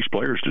pressure off these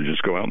players to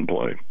just go out and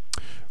play.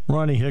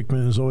 Ronnie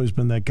Hickman has always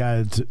been that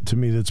guy to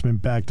me that's been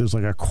backed as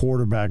like a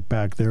quarterback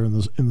back there in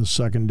the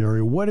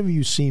secondary. What have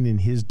you seen in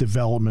his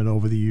development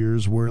over the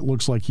years where it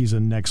looks like he's a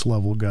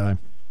next-level guy?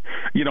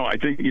 I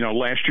think,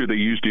 last year they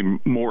used him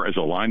more as a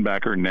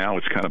linebacker. Now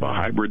it's kind of a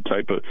hybrid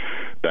type of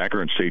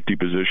backer and safety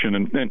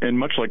position. And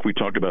much like we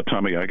talked about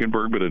Tommy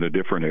Eichenberg, but in a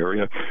different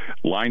area,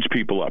 lines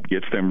people up,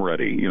 gets them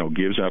ready,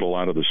 gives out a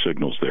lot of the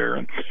signals there,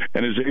 and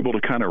is able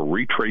to kind of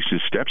retrace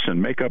his steps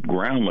and make up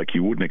ground like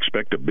you wouldn't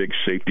expect a big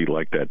safety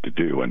like that to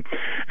do. And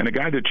a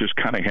guy that just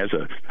kind of has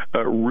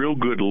a real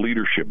good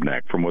leadership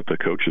knack from what the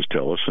coaches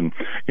tell us. And,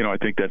 I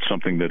think that's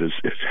something that has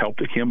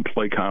helped him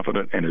play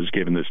confident and has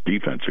given this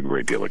defense a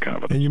great deal of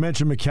confidence. And you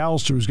mentioned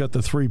McAllister, who's got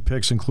the 3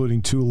 picks,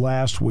 including 2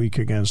 last week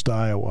against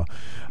Iowa.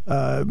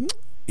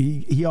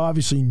 He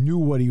obviously knew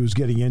what he was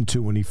getting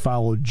into when he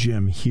followed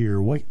Jim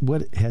here.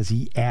 What has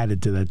he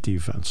added to that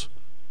defense?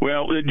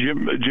 Well,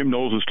 Jim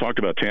Knowles has talked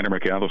about Tanner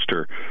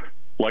McAllister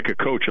like a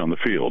coach on the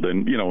field.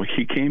 And,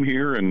 he came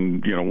here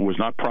and, was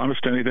not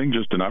promised anything,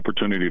 just an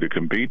opportunity to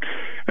compete.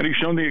 And he's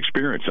shown the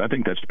experience. I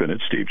think that's been it,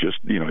 Steve. Just,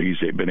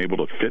 he's been able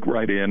to fit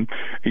right in,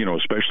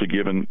 especially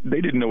given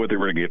they didn't know what they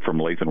were going to get from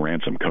Lathan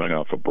Ransom coming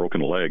off a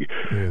broken leg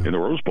in the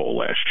Rose Bowl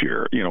last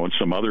year. In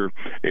some other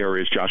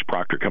areas, Josh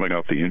Proctor coming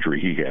off the injury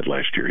he had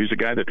last year. He's a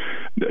guy that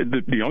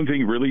the only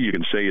thing really you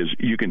can say is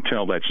you can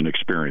tell that's an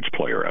experienced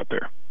player out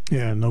there.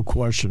 Yeah, no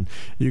question.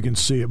 You can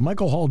see it.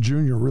 Michael Hall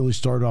Jr. really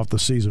started off the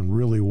season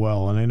really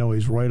well, and I know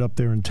he's right up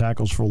there in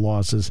tackles for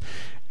losses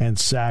and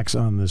sacks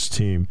on this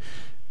team.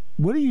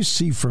 What do you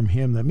see from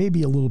him that may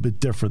be a little bit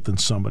different than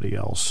somebody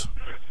else?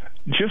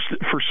 Just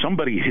for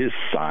somebody his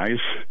size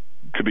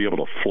to be able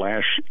to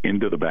flash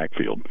into the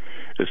backfield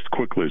as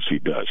quickly as he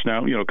does.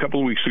 Now, a couple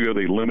of weeks ago,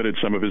 they limited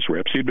some of his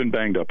reps. He'd been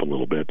banged up a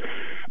little bit.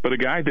 But a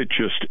guy that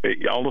just,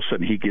 all of a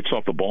sudden, he gets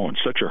off the ball in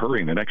such a hurry,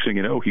 and the next thing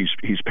you know, he's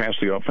past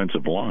the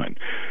offensive line.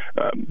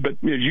 But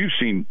as you've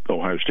seen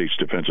Ohio State's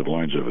defensive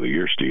lines over the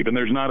years, Steve, and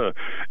there's not a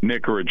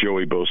Nick or a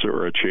Joey Bosa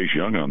or a Chase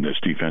Young on this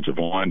defensive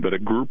line, but a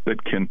group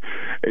that can,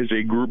 as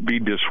a group, be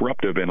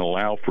disruptive and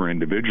allow for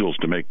individuals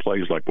to make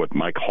plays like what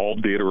Mike Hall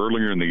did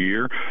earlier in the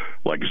year,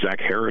 like Zach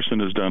Harrison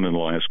has done in the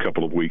last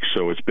couple of weeks.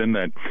 So it's been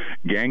that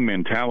gang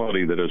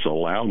mentality that has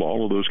allowed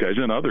all of those guys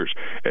and others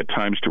at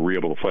times to be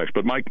able to flash.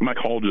 But Mike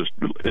Hall just,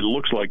 it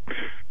looks like,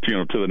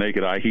 to the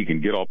naked eye, he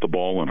can get off the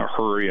ball in a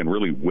hurry and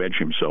really wedge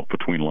himself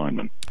between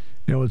linemen.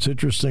 What's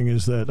interesting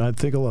is that I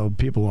think a lot of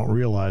people don't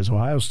realize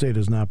Ohio State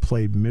has not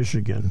played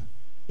Michigan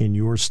in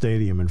your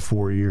stadium in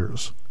 4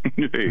 years.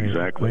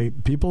 Exactly.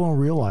 Right? People don't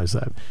realize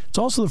that. It's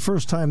also the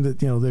first time that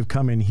they've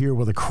come in here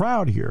with a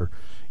crowd here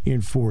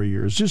in 4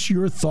 years. Just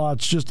your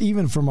thoughts, just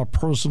even from a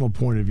personal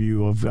point of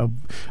view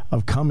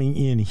of coming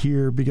in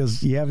here,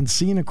 because you haven't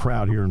seen a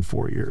crowd here in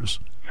 4 years.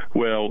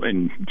 Well,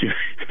 and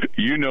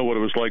you know what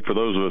it was like for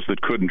those of us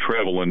that couldn't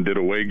travel and did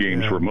away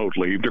games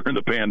remotely during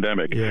the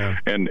pandemic. Yeah.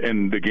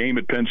 And the game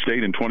at Penn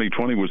State in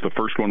 2020 was the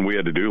first one we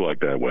had to do like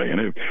that way.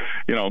 And,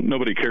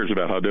 nobody cares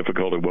about how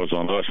difficult it was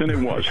on us, and it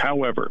was.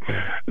 However,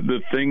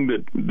 the thing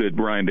that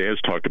Brian Day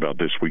has talked about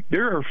this week,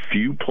 there are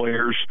few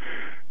players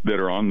that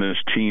are on this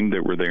team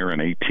that were there in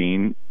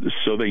 18,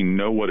 so they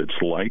know what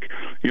it's like.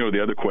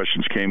 The other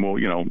questions came,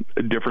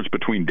 a difference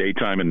between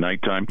daytime and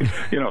nighttime.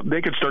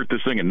 They could start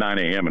this thing at 9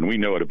 a.m., and we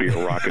know it'd be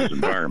a raucous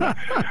environment.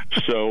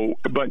 So,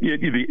 but,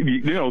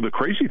 the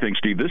crazy thing,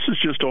 Steve, this is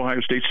just Ohio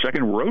State's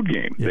second road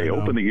game. They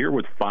opened the year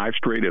with 5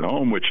 straight at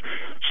home, which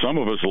some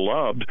of us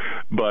loved.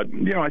 But,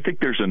 I think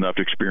there's enough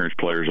experienced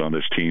players on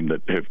this team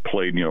that have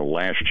played,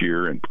 last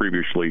year and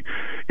previously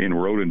in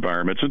road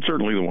environments, and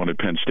certainly the one at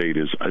Penn State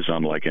is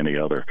unlike any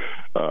other.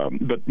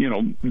 But,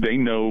 they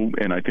know,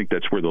 and I think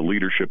that's where the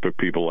leadership of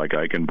people like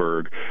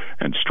Eichenberg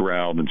and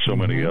Stroud and so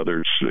many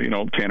others,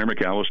 Tanner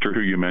McAllister,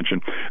 who you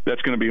mentioned,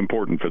 that's going to be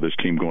important for this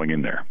team going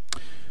in there.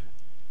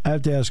 I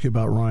have to ask you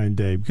about Ryan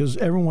Day, because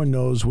everyone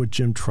knows what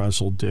Jim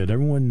Tressel did.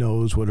 Everyone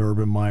knows what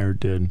Urban Meyer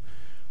did.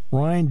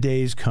 Ryan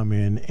Day's come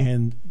in,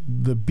 and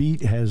the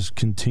beat has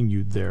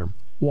continued there.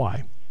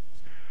 Why?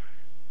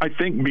 I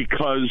think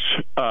because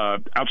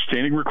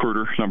outstanding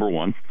recruiter, number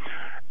one.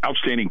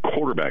 Outstanding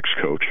quarterbacks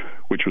coach,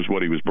 which was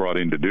what he was brought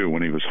in to do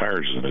when he was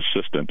hired as an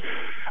assistant.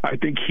 I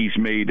think he's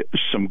made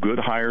some good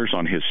hires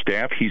on his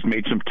staff. He's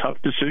made some tough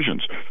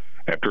decisions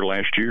after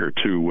last year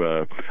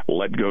to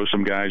let go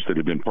some guys that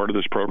had been part of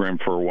this program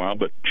for a while,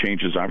 but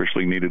changes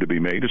obviously needed to be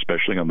made,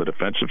 especially on the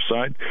defensive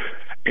side.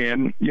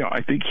 And,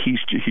 I think he's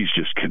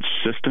just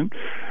consistent,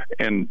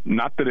 and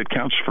not that it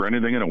counts for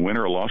anything in a win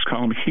or a loss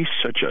column. He's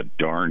such a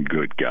darn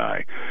good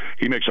guy.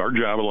 He makes our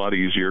job a lot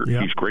easier.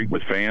 Yep. He's great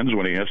with fans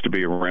when he has to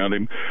be around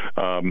him.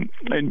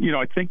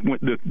 I think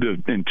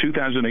in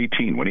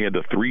 2018, when he had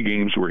the 3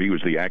 games where he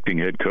was the acting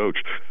head coach,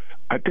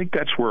 I think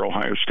that's where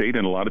Ohio State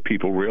and a lot of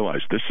people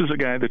realize this is a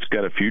guy that's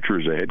got a future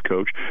as a head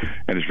coach,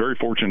 and it's very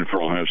fortunate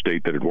for Ohio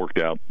State that it worked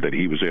out that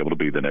he was able to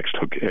be the next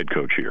head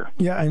coach here.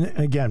 Yeah, and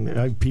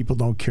again, people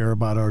don't care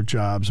about our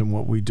jobs and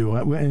what we do,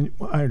 and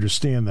I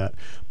understand that.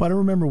 But I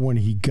remember when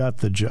he got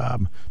the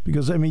job,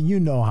 because, I mean, you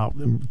know how,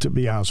 to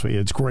be honest with you,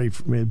 it's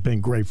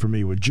been great for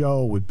me with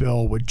Joe, with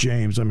Bill, with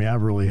James. I mean,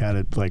 I've really had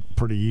it, like,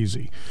 pretty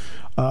easy.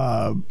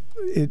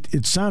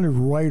 It sounded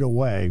right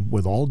away,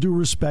 with all due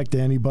respect to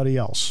anybody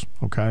else,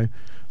 okay,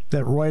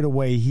 that right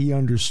away he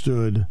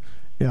understood,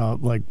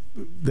 like,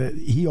 that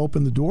he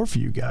opened the door for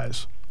you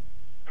guys.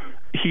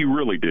 He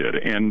really did,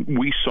 and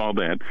we saw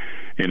that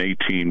in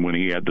 2018 when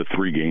he had the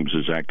 3 games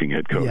as acting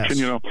head coach. Yes.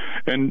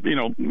 And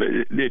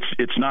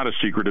it's not a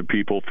secret to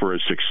people. For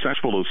as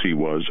successful as he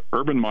was,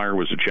 Urban Meyer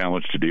was a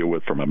challenge to deal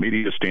with from a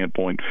media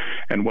standpoint,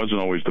 and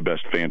wasn't always the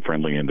best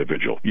fan-friendly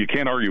individual. You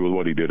can't argue with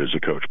what he did as a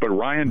coach, but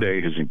Ryan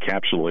Day has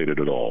encapsulated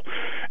it all,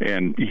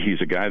 and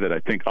he's a guy that I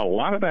think a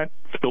lot of that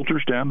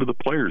filters down to the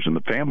players and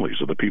the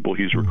families of the people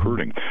he's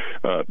recruiting.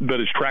 But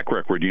his track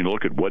record,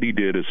 look at what he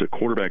did as a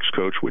quarterbacks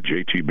coach with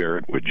J.T.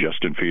 Barrett, with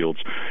Justin Fields,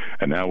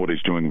 and now what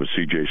he's doing with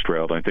C.J.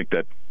 Stroud. I think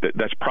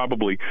that's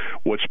probably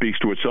what speaks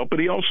to itself. But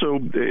he also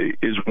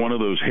is one of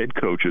those head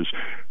coaches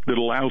that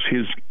allows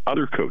his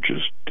other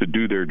coaches to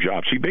do their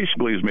jobs. He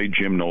basically has made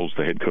Jim Knowles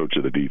the head coach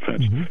of the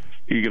defense.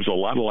 He gives a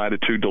lot of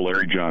latitude to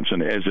Larry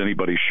Johnson, as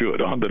anybody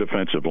should, on the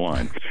defensive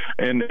line.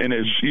 And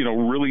has,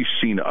 really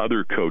seen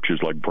other coaches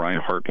like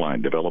Brian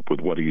Hartline develop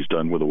with what he's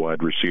done with the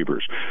wide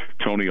receivers,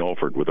 Tony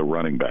Alford with the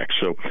running back.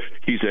 So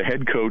he's a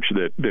head coach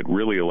that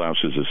really allows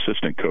his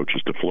assistant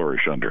coaches to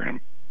flourish under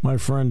him. My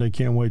friend, I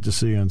can't wait to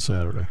see you on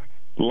Saturday.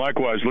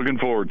 Likewise, looking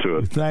forward to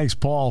it. Thanks,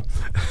 Paul.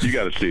 You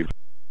got it, Steve.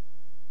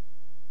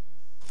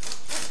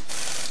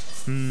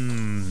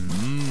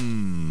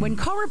 When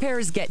car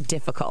repairs get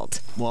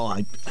difficult. Well,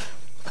 I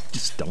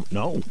just don't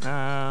know.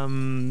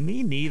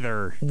 Me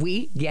neither.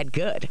 We get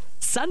good.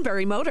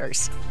 Sunbury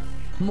Motors.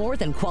 More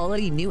than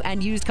quality new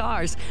and used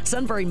cars,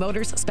 Sunbury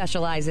Motors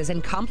specializes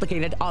in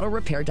complicated auto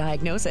repair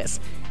diagnosis.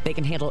 They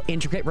can handle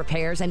intricate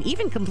repairs and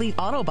even complete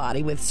auto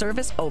body with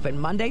service open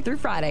Monday through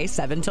Friday,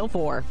 7 till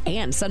 4.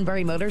 And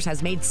Sunbury Motors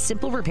has made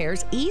simple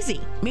repairs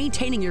easy.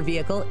 Maintaining your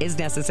vehicle is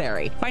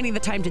necessary. Finding the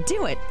time to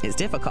do it is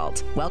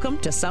difficult. Welcome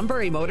to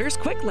Sunbury Motors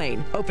Quick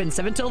Lane. Open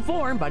 7 till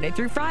 4, Monday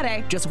through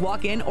Friday. Just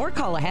walk in or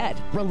call ahead.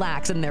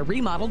 Relax in their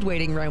remodeled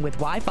waiting room with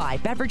Wi-Fi,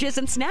 beverages,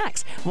 and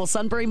snacks. While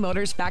Sunbury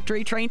Motors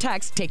factory trained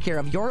techs take care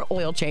of your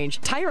oil change,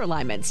 tire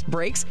alignments,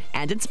 brakes,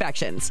 and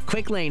inspections.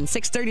 Quick Lane,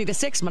 6:30 to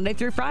 6, Monday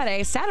through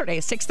Friday, Saturday,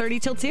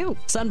 6:30 till 2.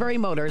 Sunbury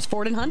Motors,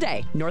 Ford and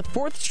Hyundai, North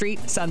 4th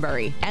Street,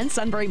 Sunbury. And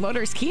Sunbury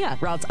Motors Kia,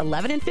 routes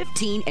 11 and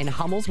 15 in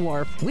Hummel's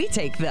Wharf. We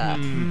take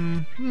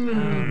the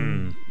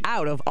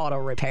out of auto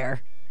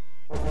repair.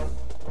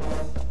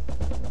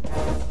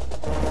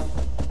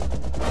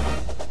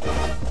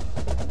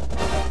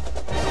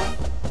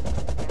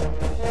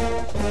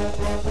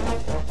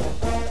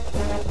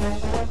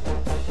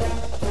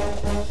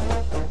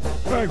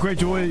 All right, great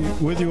to be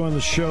with you on the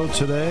show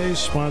today.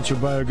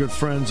 Sponsored by our good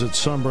friends at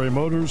Sunbury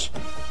Motors,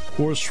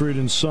 4th Street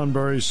in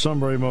Sunbury,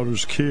 Sunbury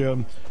Motors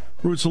Kia,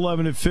 routes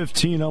 11 and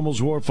 15, Hummel's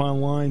Wharf,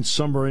 online,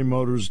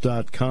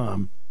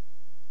 sunburymotors.com.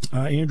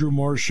 Andrew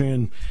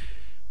Marchand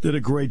did a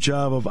great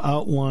job of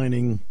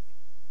outlining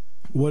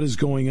what is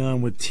going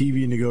on with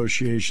TV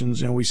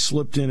negotiations, and we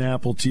slipped in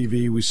Apple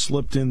TV, we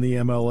slipped in the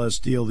MLS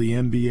deal, the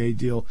NBA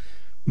deal.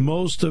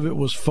 Most of it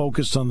was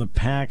focused on the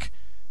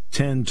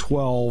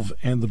Pac-10-12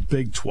 and the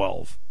Big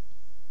 12.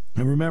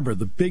 And remember,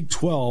 the Big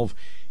 12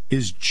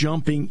 is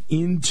jumping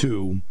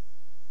into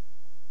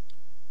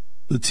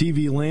the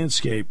TV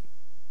landscape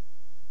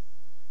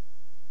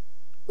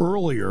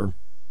earlier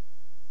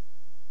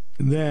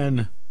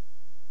than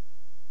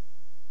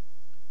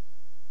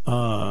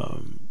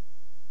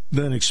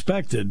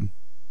expected,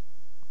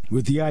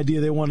 with the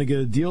idea they want to get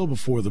a deal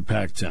before the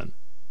Pac-10,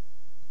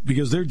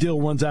 because their deal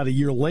runs out a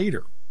year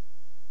later.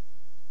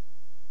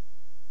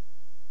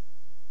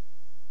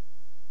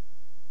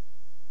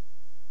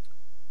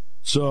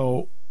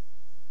 So,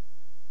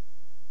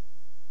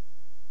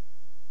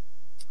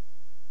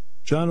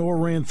 John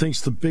Oran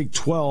thinks the Big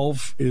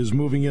 12 is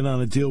moving in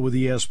on a deal with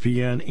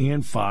ESPN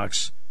and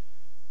Fox.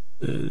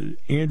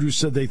 Andrew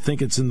said they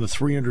think it's in the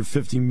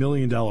 $350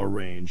 million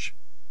range.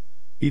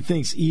 He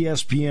thinks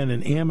ESPN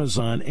and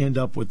Amazon end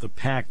up with the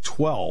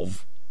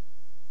Pac-12.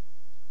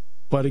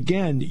 But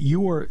again,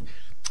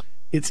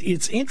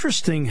 it's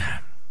interesting.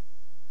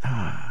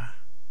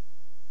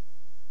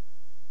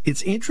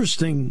 It's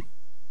interesting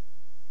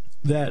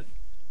that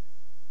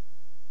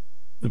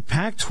the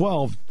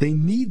Pac-12, they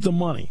need the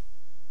money.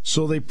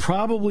 So they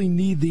probably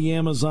need the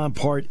Amazon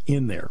part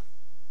in there.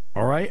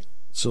 All right?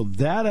 So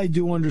that I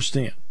do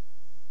understand.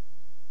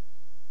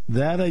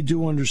 That I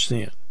do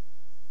understand.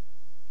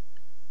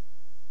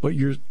 But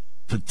you're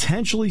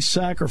potentially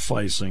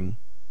sacrificing,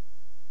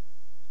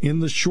 in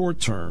the short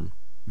term,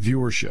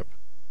 viewership.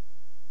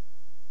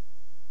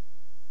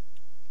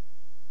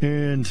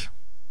 And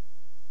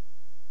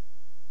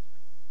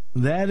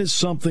that is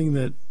something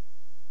that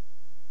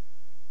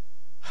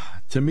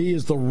to me,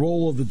 is the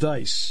roll of the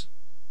dice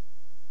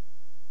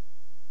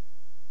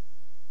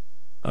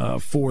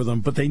for them.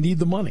 But they need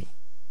the money.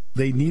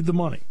 They need the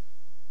money.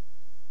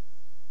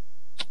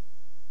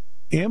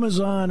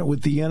 Amazon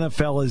with the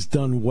NFL has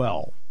done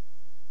well.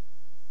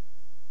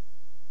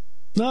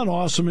 Not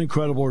awesome,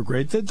 incredible, or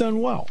great. They've done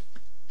well.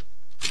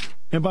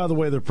 And by the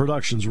way, their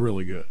production's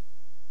really good.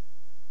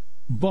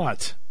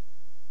 But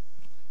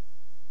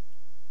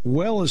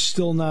Well is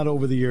still not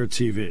over-the-air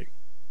TV.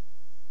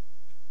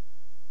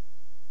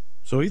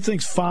 So he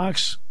thinks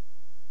Fox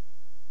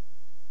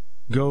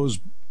goes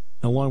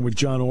along with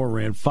John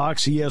Oran,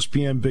 Fox,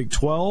 ESPN, Big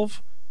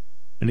 12,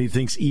 and he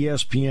thinks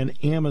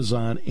ESPN,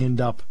 Amazon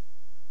end up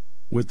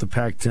with the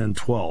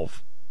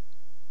Pac-10-12.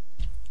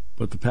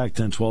 But the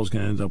Pac-10-12 is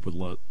going to end up with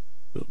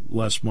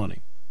less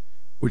money,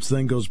 which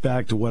then goes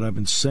back to what I've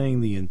been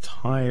saying the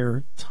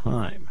entire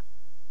time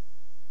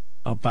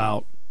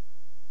about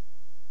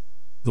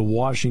the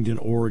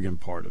Washington-Oregon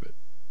part of it.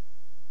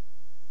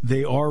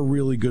 They are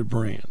really good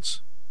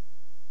brands.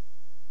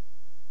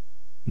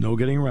 No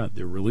getting around.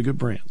 They're really good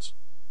brands.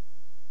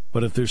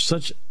 But if they're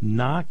such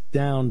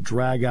knockdown,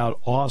 drag-out,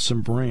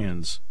 awesome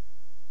brands,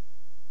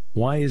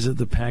 why is it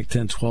the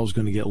Pac-10-12 is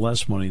going to get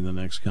less money in the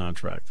next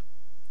contract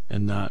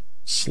and not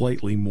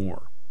slightly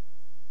more?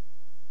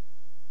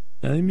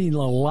 And I mean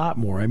a lot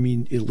more. I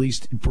mean at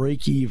least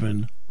break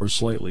even or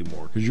slightly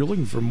more, because you're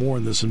looking for more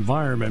in this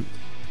environment.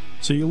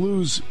 So you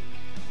lose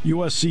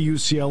USC,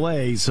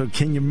 UCLA, so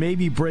can you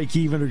maybe break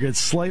even or get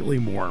slightly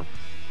more?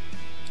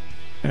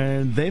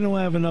 And they don't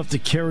have enough to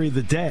carry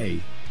the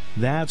day.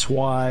 That's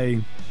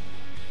why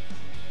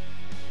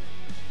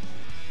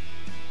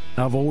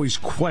I've always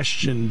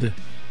questioned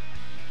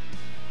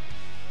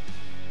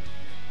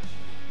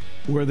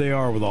where they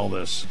are with all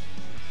this.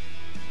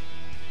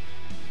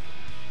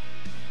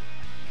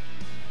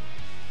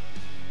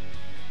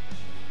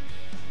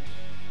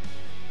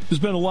 There's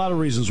been a lot of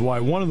reasons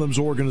why. One of them is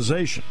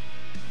organization.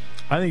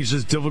 I think it's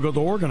just difficult to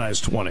organize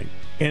 20.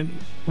 And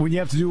when you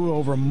have to do it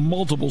over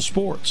multiple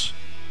sports.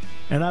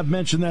 And I've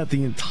mentioned that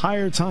the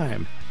entire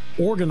time.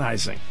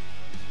 Organizing.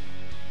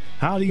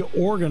 How do you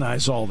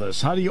organize all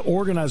this? How do you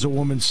organize a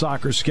women's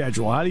soccer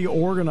schedule? How do you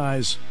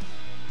organize,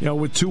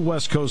 with 2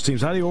 West Coast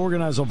teams? How do you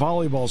organize a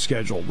volleyball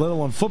schedule, let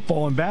alone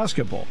football and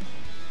basketball,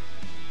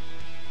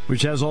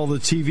 which has all the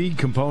TV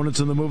components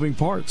and the moving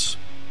parts?